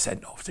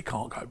 10% off, so you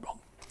can't go wrong.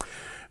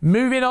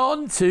 Moving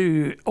on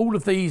to all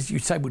of these you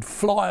say would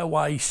fly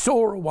away,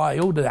 soar away,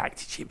 all the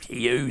active chips you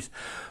use,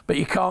 but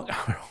you can't go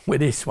wrong with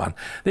this one.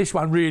 This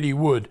one really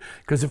would,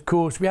 because of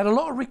course we had a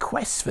lot of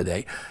requests for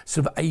the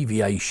sort of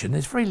aviation.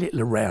 There's very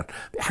little around.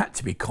 It had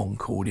to be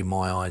Concorde in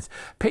my eyes.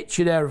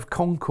 Picture there of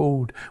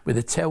Concorde with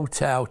a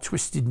telltale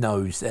twisted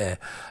nose there,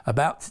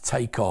 about to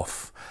take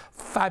off.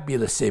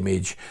 Fabulous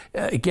image.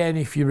 Again,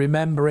 if you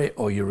remember it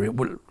or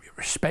you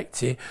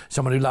respect it,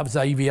 someone who loves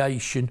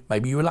aviation,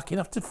 maybe you were lucky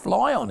enough to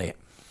fly on it.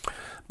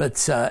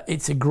 But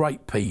it's a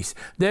great piece.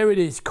 There it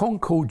is,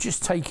 Concorde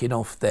just taking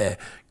off there.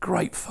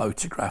 Great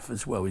photograph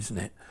as well, isn't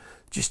it?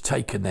 Just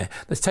taken there.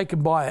 That's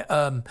taken by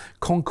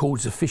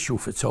Concorde's official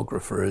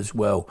photographer as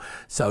well.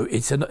 So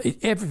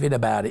everything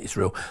about it is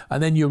real.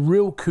 And then your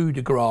real coup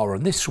de grace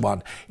on this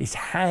one is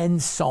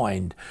hand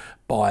signed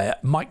by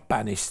Mike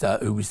Bannister,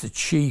 who was the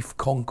chief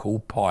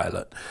Concorde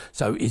pilot.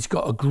 So it's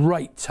got a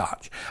great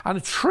touch and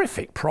a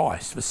terrific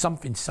price for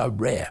something so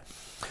rare.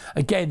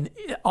 Again,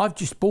 I've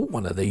just bought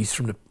one of these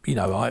from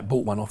I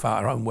bought one off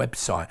our own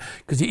website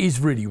because it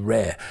is really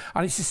rare,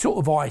 and it's a sort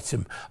of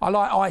item. I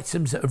like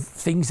items that are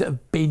things that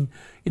have been,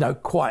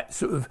 quite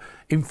sort of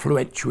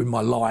influential in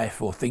my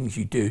life, or things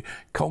you do.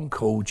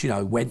 Concorde,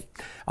 went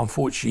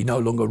unfortunately no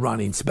longer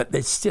running, but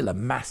there's still a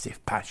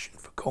massive passion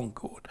for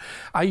Concorde.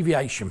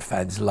 Aviation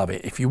fans love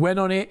it. If you went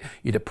on it,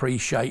 you'd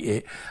appreciate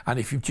it, and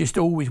if you've just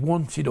always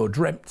wanted or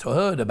dreamt or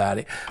heard about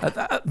it,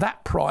 at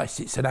that price,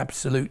 it's an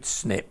absolute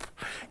snip.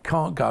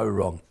 Can't go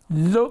wrong.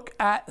 Look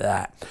at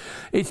that.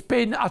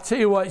 I'll tell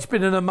you what, it's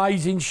been an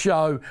amazing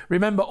show.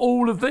 Remember,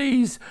 all of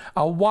these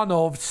are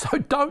one-of, so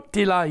don't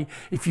delay.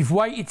 If you've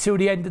waited till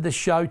the end of the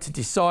show to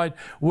decide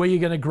where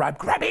you're going to grab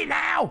it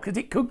now, because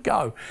it could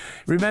go.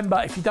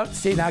 Remember, if you don't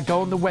see it now,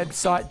 go on the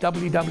website,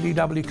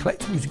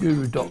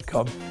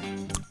 www.collectablesguru.com.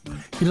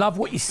 If you love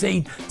what you've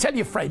seen, tell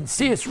your friends.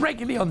 See us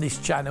regularly on this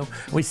channel.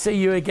 We'll see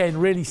you again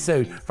really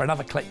soon for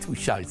another collectible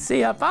show. See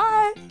ya,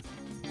 bye.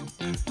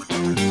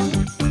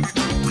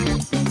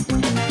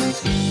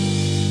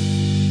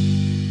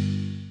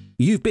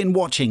 You've been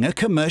watching a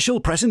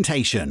commercial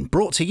presentation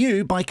brought to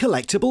you by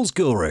Collectables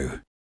Guru.